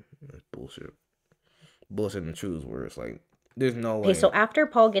bullshit, man. That's bullshit. Bullshit and truth words. Like, there's no way. Okay, so after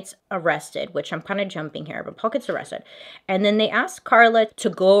Paul gets arrested, which I'm kind of jumping here, but Paul gets arrested, and then they ask Carla to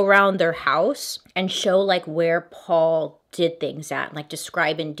go around their house and show like where Paul did things at, like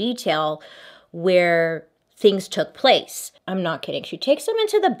describe in detail where things took place. I'm not kidding. She takes them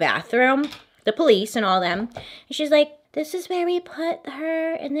into the bathroom, the police and all them, and she's like, this is where we put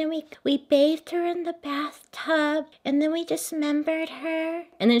her, and then we bathed her in the bathtub, and then we dismembered her.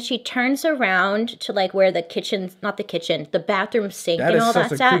 And then she turns around to like where the kitchen, not the kitchen, the bathroom sink and all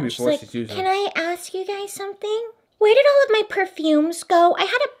that's at. And she's like, can I ask you guys something? Where did all of my perfumes go? I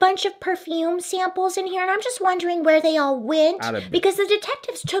had a bunch of perfume samples in here, and I'm just wondering where they all went. Because the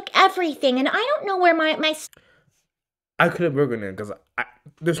detectives took everything, and I don't know where my I could have broken in because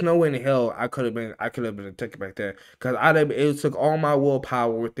there's no way in hell I could have been a detective back there because it took all my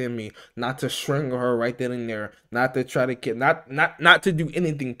willpower within me not to strangle her right then and there, not to try to get not to do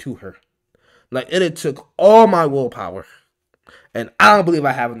anything to her. Like, it took all my willpower, and I don't believe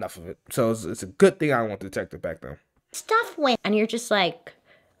I have enough of it. So it's a good thing I want the detective back there. Stuff went, and you're just like,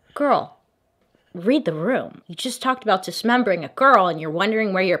 girl, read the room. You just talked about dismembering a girl, and you're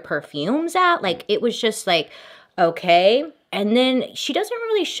wondering where your perfume's at. Like, it was just like, okay. And then she doesn't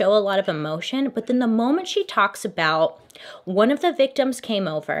really show a lot of emotion, but then the moment she talks about one of the victims came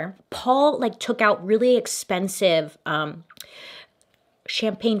over, Paul like took out really expensive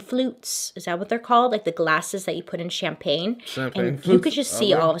champagne flutes. Is that what they're called? Like the glasses that you put in champagne. And flutes. You could just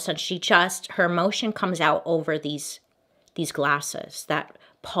see all of a sudden her emotion comes out over these glasses that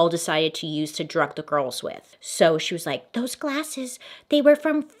Paul decided to use to drug the girls with. So she was like, those glasses, they were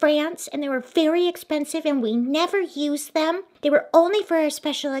from France and they were very expensive and we never used them. They were only for a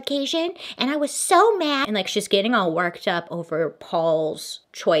special occasion and I was so mad. And like she's getting all worked up over Paul's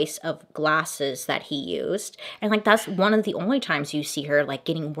choice of glasses that he used. And like that's one of the only times you see her like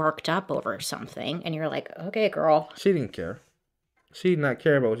getting worked up over something. And you're like, okay, girl. She didn't care. She did not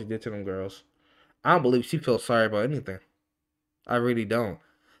care about what she did to them girls. I don't believe she feels sorry about anything. I really don't.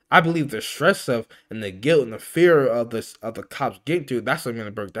 I believe the stress of and the guilt and the fear of the cops getting to, that's what made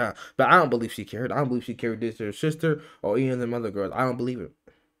it break down. But I don't believe she cared. I don't believe she carried this to her sister or any of them other girls. I don't believe it.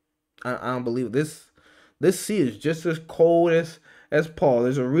 I don't believe it. This sea is just as cold as Paul.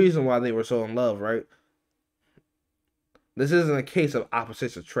 There's a reason why they were so in love, right? This isn't a case of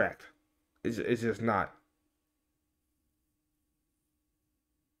opposites attract. It's just not.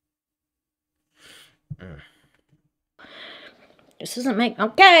 This doesn't make,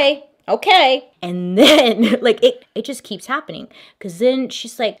 okay. And then, like, it just keeps happening. Because then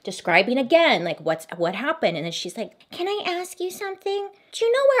she's, like, describing again, like, what happened. And then she's like, can I ask you something? Do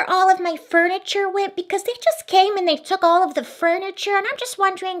you know where all of my furniture went? Because they just came and they took all of the furniture. And I'm just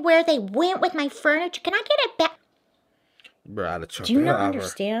wondering where they went with my furniture. Can I get it back? Bro, do you not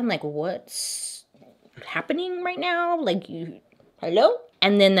understand, like, what's happening right now? Like, hello?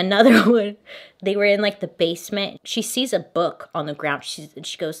 And then another one, they were in like the basement. She sees a book on the ground. She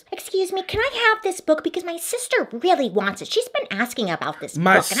goes, excuse me, can I have this book? Because my sister really wants it. She's been asking about this book.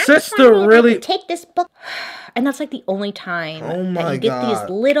 My sister really... take this book. And that's like the only time that you get these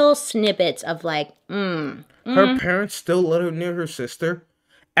little snippets of like, Her parents still let her near her sister?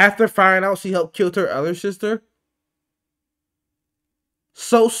 After finding out she helped kill her other sister?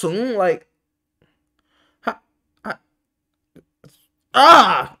 So soon? Like...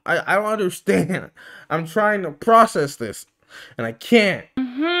 I don't understand. I'm trying to process this, and I can't.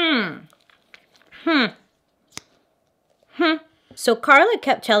 So Carla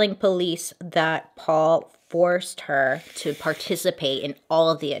kept telling police that Paul forced her to participate in all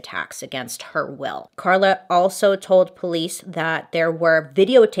of the attacks against her will. Carla also told police that there were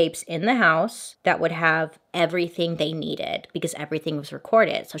videotapes in the house that would have everything they needed because everything was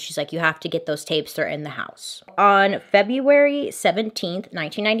recorded. So she's like, you have to get those tapes, they're in the house. On February 17th,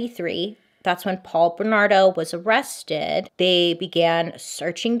 1993, that's when Paul Bernardo was arrested. They began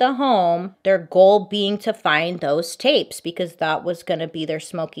searching the home, their goal being to find those tapes because that was going to be their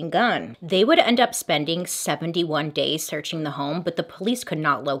smoking gun. They would end up spending 71 days searching the home, but the police could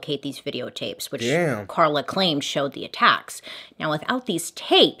not locate these videotapes, which Carla claimed showed the attacks. Now, without these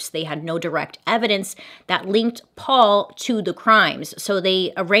tapes, they had no direct evidence that linked Paul to the crimes. So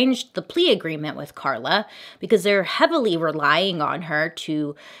they arranged the plea agreement with Carla because they're heavily relying on her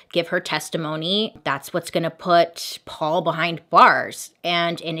to give her testimony testimony, that's what's going to put Paul behind bars.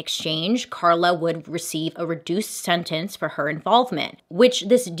 And in exchange, Carla would receive a reduced sentence for her involvement, which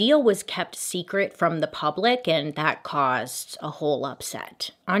this deal was kept secret from the public, and that caused a whole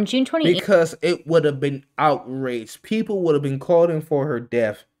upset. On June 28th, because it would have been outraged. People would have been calling for her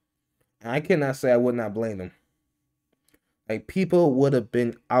death. I cannot say I would not blame them. Like, people would have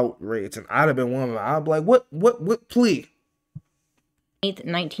been outraged, and I'd have been one of them. I'd be like, what plea?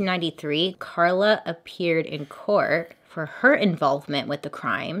 1993, Carla appeared in court for her involvement with the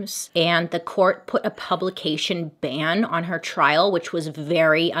crimes, and the court put a publication ban on her trial, which was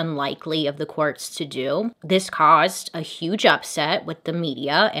very unlikely of the courts to do. This caused a huge upset with the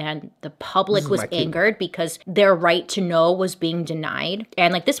media, and the public was angered because their right to know was being denied.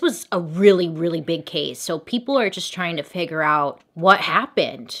 And like, this was a really, really big case. So people are just trying to figure out what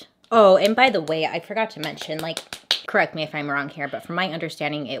happened. Oh, and by the way, I forgot to mention, like, correct me if I'm wrong here, but from my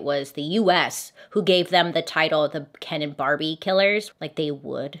understanding, it was the U.S. who gave them the title the Ken and Barbie killers, like they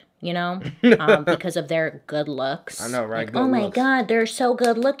would, you know, because of their good looks. I know, right? Like, oh my God, they're so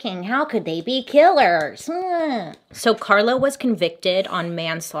good looking. How could they be killers? So Carla was convicted on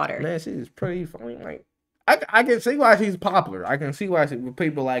manslaughter. Man, she's pretty funny. Like, I can see why she's popular. I can see why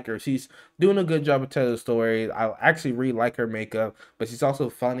people like her. She's doing a good job of telling stories. I actually really like her makeup, but she's also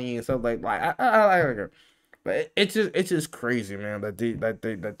funny and stuff like I like her. But it's just crazy, man,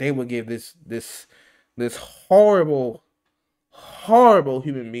 that they would give this horrible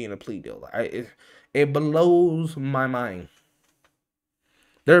human being a plea deal. It blows my mind.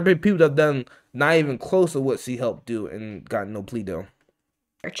 There have been people that have done not even close to what she helped do and got no plea deal.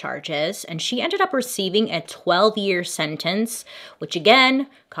 Charges, and she ended up receiving a 12-year sentence, which again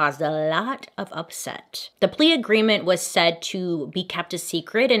caused a lot of upset. The plea agreement was said to be kept a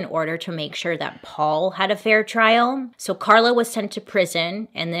secret in order to make sure that Paul had a fair trial. So Carla was sent to prison,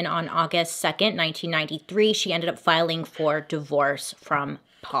 and then on August 2nd, 1993, she ended up filing for divorce from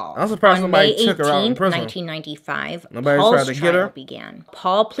Paul. I'm surprised nobody took her out in 18th, prison. 1995, Nobody Paul's tried to trial get her? began.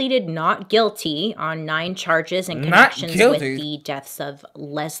 Paul pleaded not guilty on 9 charges in connections with the deaths of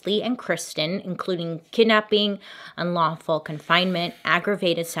Leslie and Kristen, including kidnapping, unlawful confinement,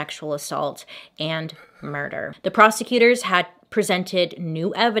 aggravated sexual assault, and murder. The prosecutors had presented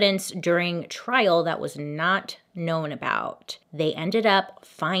new evidence during trial that was not known about. They ended up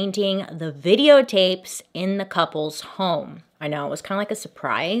finding the videotapes in the couple's home. I know, it was kind of like a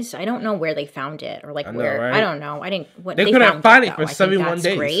surprise. I don't know where they found it or like where. Right? I don't know. I didn't. What they couldn't find it for 71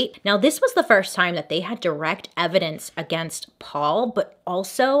 days. Great. Now, this was the first time that they had direct evidence against Paul, but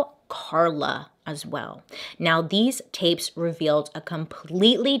also Carla as well. Now, these tapes revealed a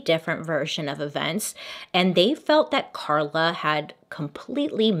completely different version of events, and they felt that Carla had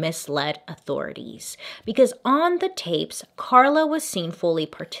completely misled authorities because on the tapes, Carla was seen fully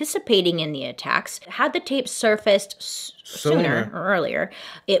participating in the attacks. Had the tapes surfaced sooner or earlier,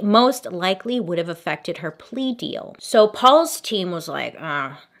 it most likely would have affected her plea deal. So Paul's team was like,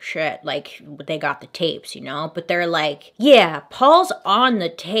 shit, like, they got the tapes, you know? But they're like, yeah, Paul's on the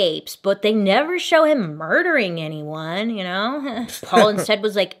tapes, but they never show him murdering anyone, you know? Paul instead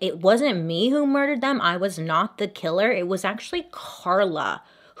was like, it wasn't me who murdered them. I was not the killer. It was actually Carla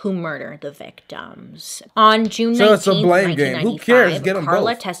who murdered the victims. On June 19th, it's a blame game. Who cares? Get them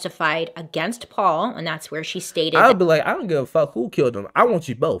Carla both. testified against Paul, and that's where she stated, I would be like, I don't give a fuck who killed them. I want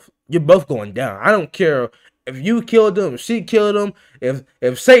you both. You're both going down. I don't care if you killed them, if she killed them,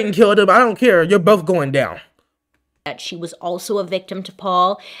 if Satan killed them. I don't care. You're both going down. That she was also a victim to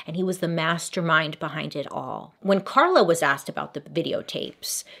Paul, and he was the mastermind behind it all. When Carla was asked about the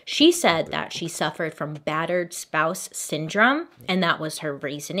videotapes, she said that she suffered from battered spouse syndrome, and that was her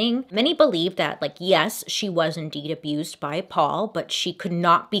reasoning. Many believe that, like, yes, she was indeed abused by Paul, but she could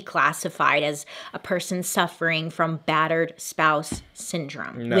not be classified as a person suffering from battered spouse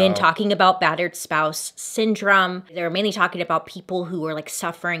syndrome. No. When talking about battered spouse syndrome, they're mainly talking about people who are like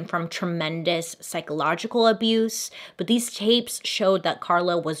suffering from tremendous psychological abuse. But these tapes showed that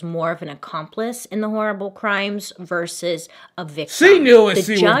Carla was more of an accomplice in the horrible crimes versus a victim. She knew what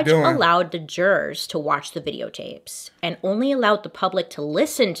she was doing. The judge allowed the jurors to watch the videotapes and only allowed the public to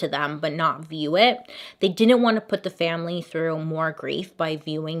listen to them but not view it. They didn't want to put the family through more grief by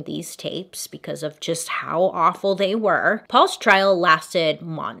viewing these tapes because of just how awful they were. Paul's trial lasted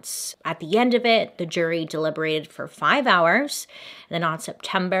months. At the end of it, the jury deliberated for 5 hours. Then on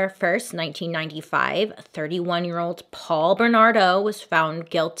September 1st, 1995, 31-year-old Paul Bernardo was found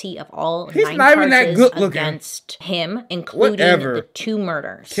guilty of all 9 charges against him, including the 2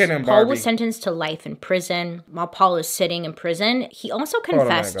 murders. Paul was sentenced to life in prison. While Paul is sitting in prison, he also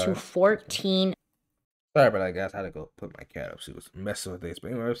confessed to 14 Sorry about that, guys. I had to go put my cat up. She was messing with this.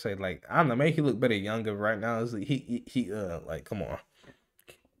 But anyway, I say like I don't know, make you look better younger right now. Is like, he like come on,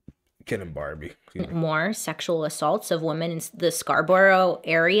 kidding Barbie. Excuse me. More sexual assaults of women in the Scarborough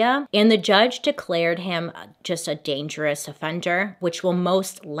area, and the judge declared him just a dangerous offender, which will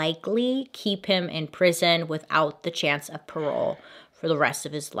most likely keep him in prison without the chance of parole for the rest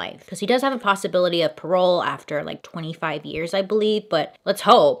of his life. Because he does have a possibility of parole after like 25 years, I believe, but let's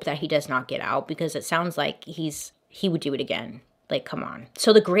hope that he does not get out because it sounds like he would do it again. Like, come on.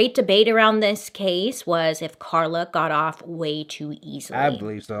 So the great debate around this case was if Carla got off way too easily. I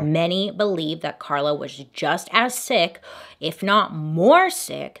believe so. Many believe that Carla was just as sick, if not more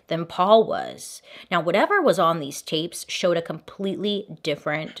sick, than Paul was. Now, whatever was on these tapes showed a completely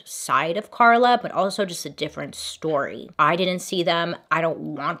different side of Carla, but also just a different story. I didn't see them. I don't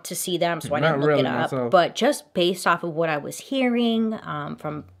want to see them, so I didn't look it up. Myself. But just based off of what I was hearing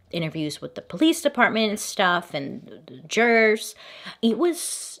from interviews with the police department and stuff and the jurors, it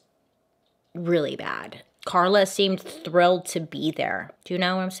was really bad. Carla seemed thrilled to be there. Do you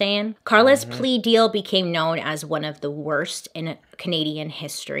know what I'm saying? Carla's plea deal became known as one of the worst in Canadian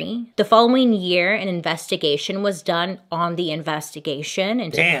history. The following year, an investigation was done on the investigation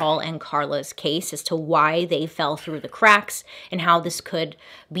into Paul and Carla's case as to why they fell through the cracks and how this could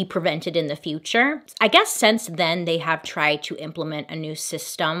be prevented in the future. I guess since then, they have tried to implement a new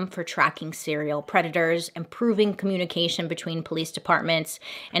system for tracking serial predators, improving communication between police departments,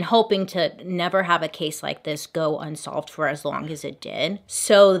 and hoping to never have a case like this go unsolved for as long as it did.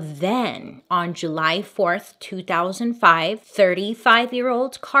 So then, on July 4th, 2005,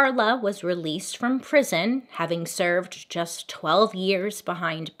 35-year-old Carla was released from prison, having served just 12 years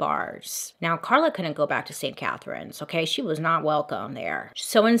behind bars. Now, Carla couldn't go back to St. Catharines, okay? She was not welcome there.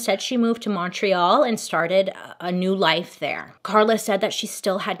 So instead, she moved to Montreal and started a new life there. Carla said that she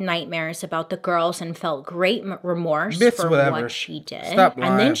still had nightmares about the girls and felt great remorse for what she did. Stop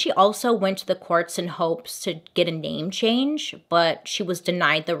lying. And then she also went to the courts in hopes to get a name change, but she was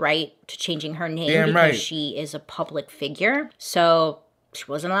denied the right to changing her name because she is a public figure. So she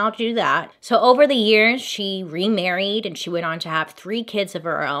wasn't allowed to do that. So over the years, she remarried and she went on to have 3 kids of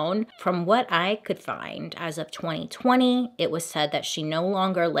her own. From what I could find, as of 2020, it was said that she no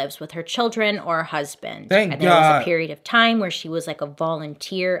longer lives with her children or husband. Thank and God. There was a period of time where she was like a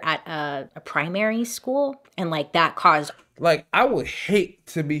volunteer at a primary school, and like that caused... Like, I would hate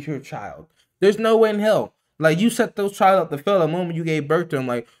to be your child. There's no way in hell. Like, you set those child up to fail the moment you gave birth to them.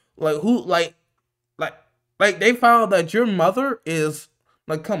 Like who, like they found that your mother is,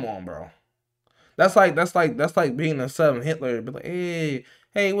 like, come on, bro. That's like being a son of Hitler. Be like,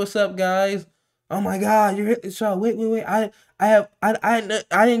 hey, what's up, guys? Oh my God, you're Hitler's child. Wait. I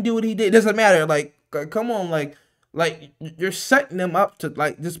didn't do what he did. It doesn't matter. Like, come on, like you're setting them up to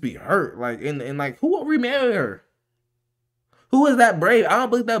like just be hurt. Like, and like, who will remarry her? Who is that brave? I don't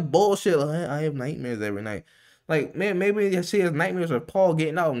believe that bullshit. Like, I have nightmares every night. Like, man, maybe she has nightmares of Paul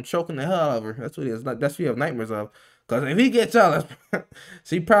getting out and choking the hell out of her. That's what it is. Like, that's what you have nightmares of. Because if he gets out,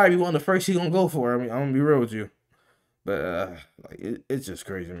 she probably one of the first she's going to go for. I mean, I'm going to be real with you. But, like, it's just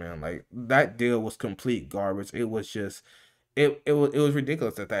crazy, man. Like, that deal was complete garbage. It was just, it was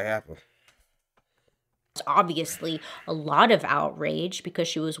ridiculous that happened. Obviously a lot of outrage because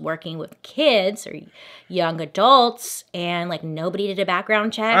she was working with kids or young adults and like nobody did a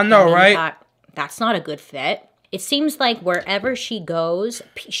background check. I know, right? Thought, that's not a good fit. It seems like wherever she goes,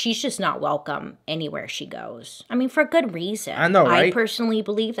 she's just not welcome anywhere she goes. I mean, for good reason. I know, right? I personally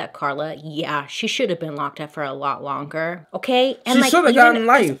believe that Carla, she should have been locked up for a lot longer. Okay? And she should have gotten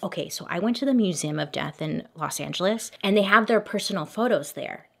life. Okay, so I went to the Museum of Death in Los Angeles, and they have their personal photos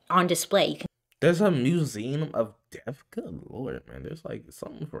there on display. You can There's a museum of death? Good Lord, man. There's like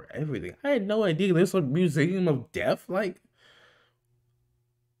something for everything. I had no idea there's a museum of death. Like,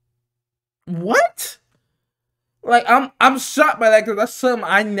 what? Like, I'm shocked by that because that's something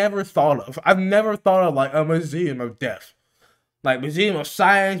I never thought of. I've never thought of like a museum of death. Like museum of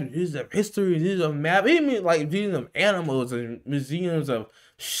science, museum of history, museum of math, even like museum of animals and museums of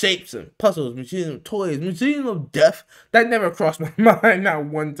shapes and puzzles, museum of toys, museum of death. That never crossed my mind, not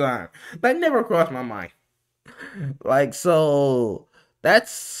one time. That never crossed my mind. Like, so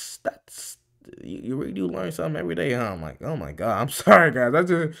that's you really do learn something every day, huh? I'm like, oh my God, I'm sorry,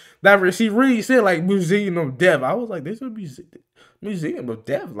 guys. She really said like museum of death. I was like, there's a museum of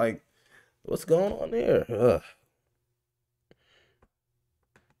death. Like, what's going on there? Ugh.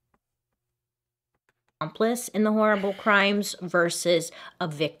 Accomplice in the horrible crimes versus a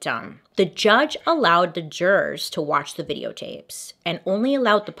victim. The judge allowed the jurors to watch the videotapes and only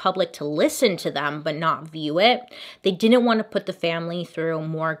allowed the public to listen to them but not view it. They didn't want to put the family through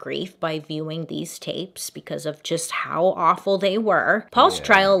more grief by viewing these tapes because of just how awful they were. Paul's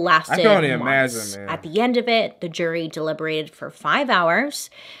trial lasted months. At the end of it, the jury deliberated for 5 hours.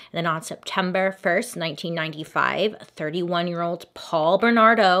 Then on September 1st, 1995, 31-year-old Paul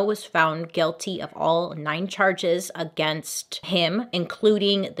Bernardo was found guilty of all 9 charges against him,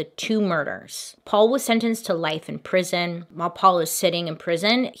 including the 2 murders. Paul was sentenced to life in prison. While Paul is sitting in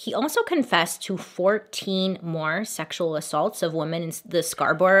prison, he also confessed to 14 more sexual assaults of women in the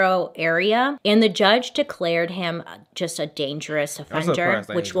Scarborough area, and the judge declared him just a dangerous offender,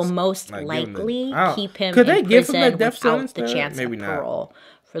 which will most likely keep him in prison without the chance of parole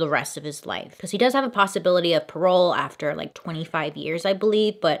for the rest of his life. Because he does have a possibility of parole after like 25 years, I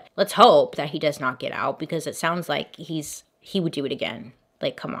believe, but let's hope that he does not get out, because it sounds like he would do it again.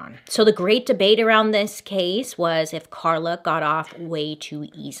 Like, come on. So the great debate around this case was if Carla got off way too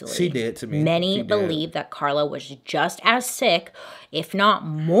easily. She did to me. Many believe that Carla was just as sick, if not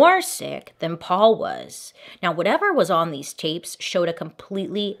more sick, than Paul was. Now, whatever was on these tapes showed a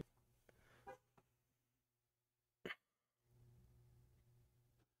completely...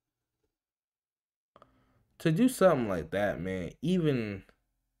 To do something like that, man, even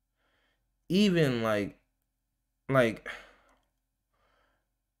like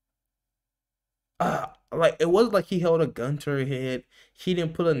it wasn't like he held a gun to her head. He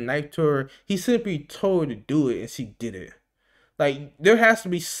didn't put a knife to her. He simply told her to do it, and she did it. Like, there has to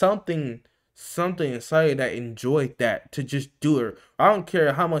be something inside that enjoyed that to just do it. I don't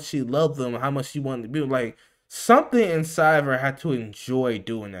care how much she loved them, how much she wanted to be. Like, something inside of her had to enjoy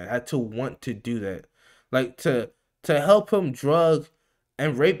doing that, had to want to do that. Like, to help him drug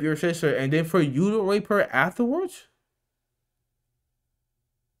and rape your sister, and then for you to rape her afterwards?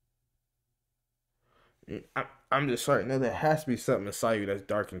 I'm just sorry. No, there has to be something inside you that's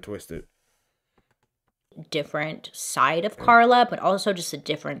dark and twisted. Different side of Carla, but also just a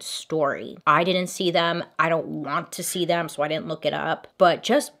different story. I didn't see them. I don't want to see them, so I didn't look it up. But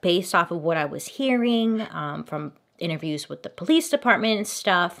just based off of what I was hearing from interviews with the police department and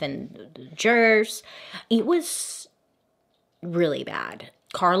stuff and the jurors, it was really bad.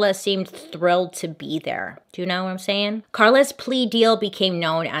 Carla seemed thrilled to be there. Do you know what I'm saying? Carla's plea deal became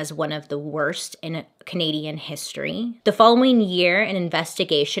known as one of the worst in Canadian history. The following year, an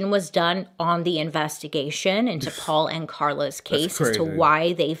investigation was done on the investigation into Paul and Carla's case as to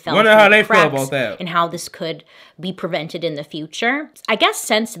why they fell through the cracks and how this could be prevented in the future. I guess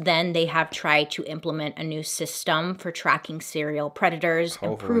since then, they have tried to implement a new system for tracking serial predators,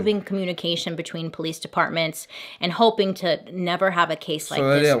 improving communication between police departments, and hoping to never have a case like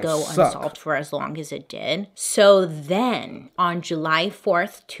this go unsolved for as long as it did. So then, on July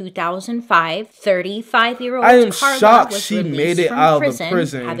 4th, 2005, 35-year-old Carla was released from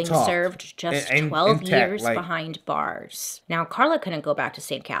prison, having served just 12 years behind bars. Now, Carla couldn't go back to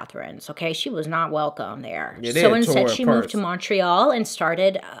St. Catharines, okay? She was not welcome there. So instead, she moved to Montreal and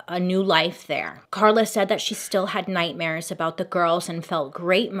started a new life there. Carla said that she still had nightmares about the girls and felt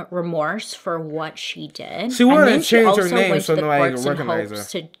great remorse for what she did. She wanted to change her name so nobody could recognize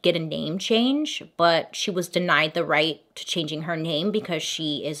her. To get a name change, but she was denied the right to changing her name because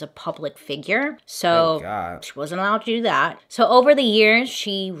she is a public figure. So she wasn't allowed to do that. So over the years,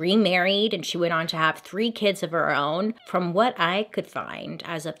 she remarried and she went on to have 3 kids of her own. From what I could find,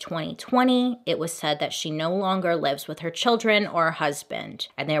 as of 2020, it was said that she no longer lives with her children or husband.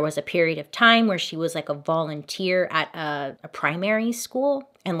 And there was a period of time where she was like a volunteer at a primary school.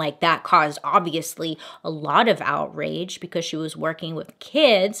 And like that caused obviously a lot of outrage because she was working with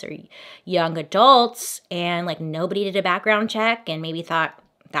kids or young adults and like nobody did a background check and maybe thought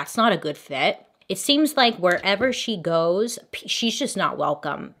that's not a good fit. It seems like wherever she goes, she's just not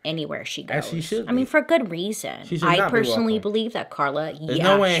welcome anywhere she goes. As she should be. I mean, for good reason. I personally believe that Carla,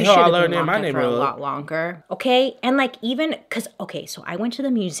 no way in hell I learned in my for a lot longer. Okay, and like even because so I went to the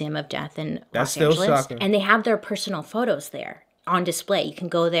Museum of Death in Los Angeles, shocking. And they have their personal photos there on display. You can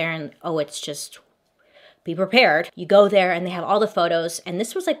go there and it's just be prepared. You go there and they have all the photos. And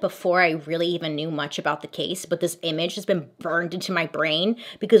this was like before I really even knew much about the case, but this image has been burned into my brain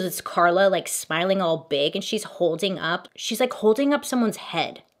because it's Carla like smiling all big and she's like holding up someone's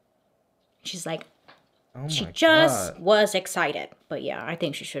head. She's like, she just was excited. But yeah, I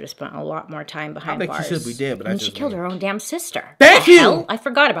think she should have spent a lot more time behind bars. I think she should be dead, but and she killed her own damn sister. Thank you! Hell? I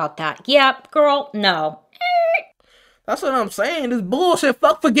forgot about that. Yeah, girl, no. That's what I'm saying. This bullshit.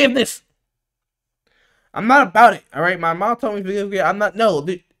 Fuck forgiveness. I'm not about it. All right. My mom told me to forgive. I'm not. No.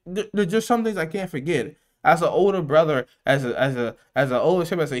 There's just some things I can't forget. as an older brother, as an older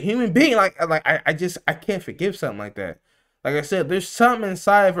sibling, as a human being, I can't forgive something like that. Like I said, there's something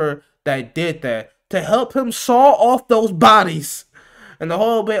inside of her that did that to help him saw off those bodies. And the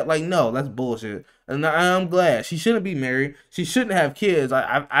whole bit, like, no, that's bullshit. And I'm glad she shouldn't be married. She shouldn't have kids.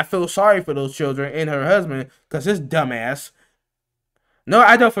 I feel sorry for those children and her husband because his dumbass. No,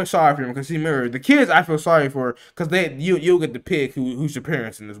 I don't feel sorry for him because he married. The kids I feel sorry for because you'll get to pick who's your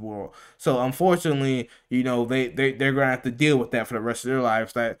parents in this world. So unfortunately, they're gonna have to deal with that for the rest of their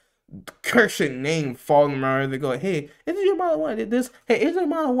lives. That cursing name falling around. They go, hey, isn't your mom the one that did this? Hey, isn't your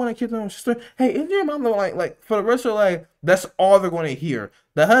mom the one that killed her sister? Hey, isn't your mom the one like for the rest of their life? That's all they're gonna hear.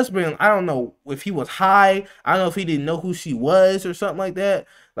 The husband, I don't know if he was high. I don't know if he didn't know who she was or something like that.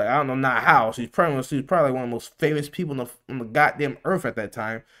 Like I don't know, not how. She's probably one of the most famous people on the goddamn earth at that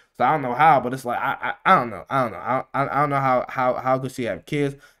time. So I don't know how, but it's like I don't know. I don't know. I don't know how could she have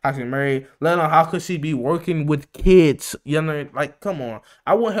kids? How she married? Let alone how could she be working with kids? You know, like come on.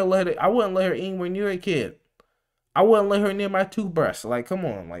 I wouldn't let her anywhere near a kid. I wouldn't let her near my toothbrush. Like come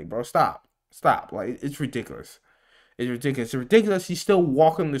on, like bro, stop. Stop. Like it's ridiculous. It's ridiculous. It's ridiculous. He's still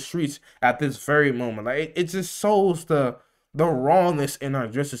walking the streets at this very moment. Like it just shows the wrongness in our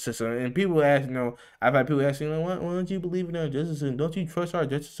justice system. And people ask, I've had people ask, why don't you believe in our justice system? Don't you trust our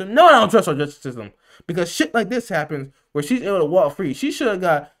justice system? No, I don't trust our justice system because shit like this happens where she's able to walk free. She should have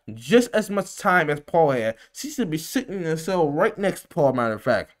got just as much time as Paul had. She should be sitting in a cell right next to Paul. Matter of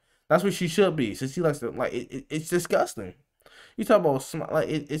fact, that's what she should be. Since she likes to it's disgusting. You talk about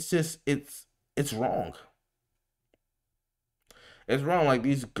it's just it's wrong. It's wrong. Like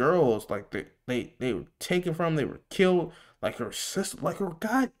these girls, like they were taken from, they were killed. Like her sister, like her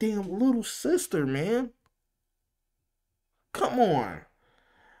goddamn little sister, man. Come on.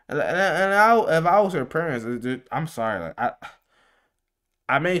 If I was her parents, I'm sorry. Like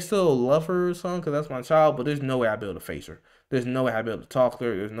I may still love her or something because that's my child, but there's no way I'd be able to face her. There's no way I'd be able to talk to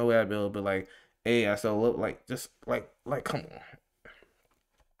her. There's no way I'd be able to be like, hey, I still look like just come on.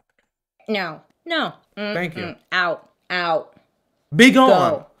 No, no. Thank you. Out, out. Be gone.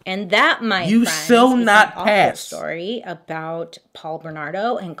 Go. And that, my you friends, shall is not an awful pass. story about Paul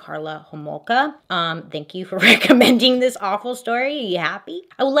Bernardo and Carla Homolka. Thank you for recommending this awful story. Are you happy?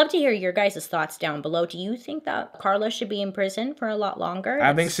 I would love to hear your guys' thoughts down below. Do you think that Carla should be in prison for a lot longer?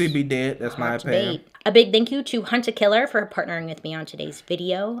 I think she'd be dead. That's my opinion. A big thank you to Hunt a Killer for partnering with me on today's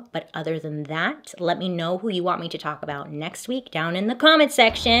video. But other than that, let me know who you want me to talk about next week down in the comment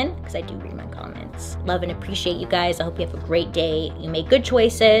section, because I do read my comments. Love and appreciate you guys. I hope you have a great day. You make good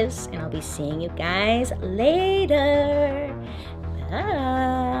choices, and I'll be seeing you guys later.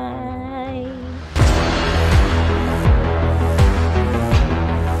 Bye.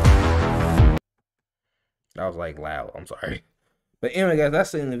 That was like loud. I'm sorry. But anyway, guys,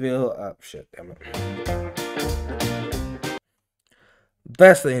 that's the end of the video. Shit, damn it.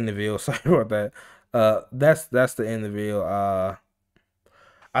 That's the end of the video. Sorry about that. That's the end of the video.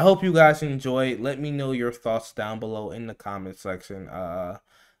 I hope you guys enjoyed. Let me know your thoughts down below in the comment section.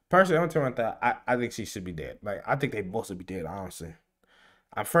 Personally, I'm telling you that I think she should be dead. Like I think they both should be dead. Honestly,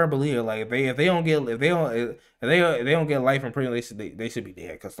 I'm a firm believer. Like if they don't get life in prison, they should be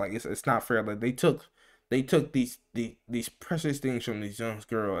dead. Cause like it's not fair. Like they took these precious things from these young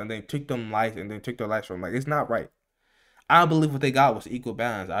girls and they took them life and they took their lives from them. Like it's not right. I believe what they got was equal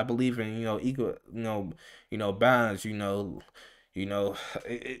balance. I believe in equal balance.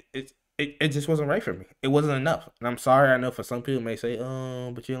 It just wasn't right for me. It wasn't enough, and I'm sorry. I know for some people may say,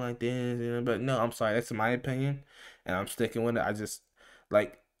 "Oh, but you're like this," but no, I'm sorry. That's my opinion, and I'm sticking with it. I just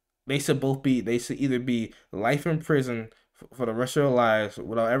like they should both be. They should either be life in prison for the rest of their lives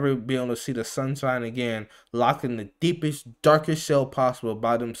without ever being able to see the sunshine again, locked in the deepest, darkest shell possible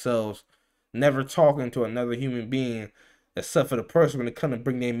by themselves, never talking to another human being except for the person when they come and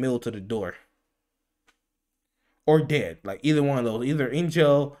bring their meal to the door. Or dead. Like either one of those. Either in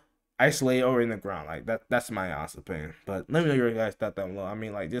jail, isolated, or in the ground. Like that's my honest opinion. But let me know your guys' thought down below. I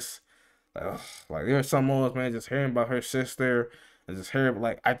mean like just like there's some moments, man, just hearing about her sister and just hearing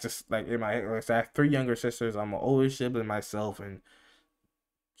like I just like in my head, like I have 3 younger sisters, I'm an older sibling myself, and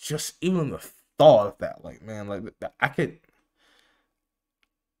just even the thought of that, like man, like I can't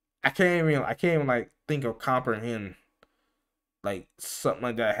even like think or comprehend like something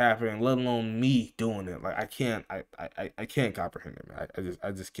like that happening, let alone me doing it. Like I can't comprehend it, man.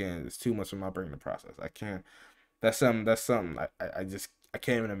 I just can't. It's too much for my brain to process. I can't. That's something I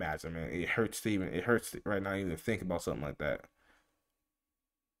can't even imagine, man. It hurts right now even to think about something like that.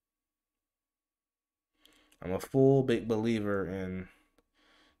 I'm a full big believer in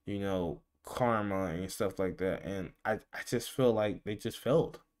karma and stuff like that, and I just feel like they just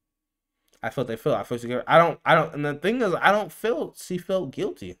failed. I felt they felt. I felt she. I don't. And the thing is, I don't feel she felt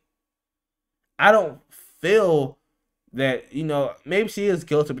guilty. I don't feel that maybe she is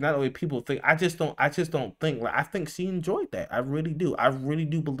guilty, but not the way people think. I just don't think like I think she enjoyed that. I really do. I really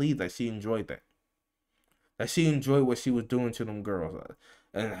do believe that she enjoyed that. That she enjoyed what she was doing to them girls,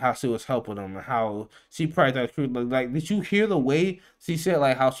 and how she was helping them, and how she probably thought like, did you hear the way she said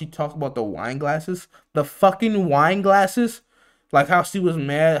like how she talked about the wine glasses, the fucking wine glasses, like how she was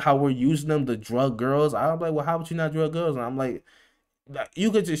mad how we're using them to drug girls. I'm like, well, how would you not drug girls? And I'm like,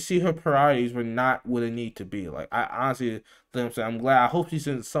 you could just see her priorities were not what it need to be. Like I honestly, I'm saying, I'm glad. I hope she's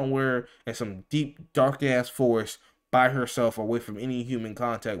in somewhere in some deep dark ass forest by herself, away from any human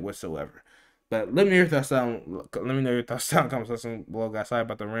contact whatsoever. But let me know your thoughts down. Let me know your thoughts down. Comment section below, guys. Sorry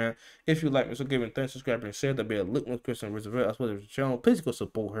about the rant. If you like me, so give me a thumbs, subscribe, and share. There'll be a link with Kristen Roosevelt as well as the channel. Please go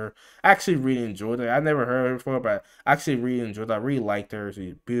support her. I actually really enjoyed her. I never heard her before, but I actually really enjoyed her. I really liked her.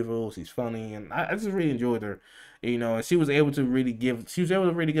 She's beautiful. She's funny, and I just really enjoyed her. And she was able to really give. She was able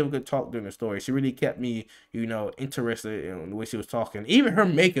to really give a good talk during the story. She really kept me, interested in the way she was talking. Even her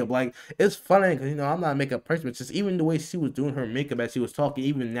makeup, like it's funny because I'm not a makeup person, but just even the way she was doing her makeup as she was talking,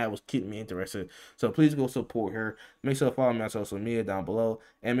 even that was keeping me interested. So please go support her. Make sure to follow me on social media down below,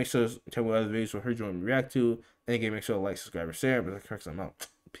 and make sure to tell me what other videos for her to react to. And again, make sure to like, subscribe, and share. But let's check some out.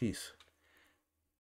 Peace.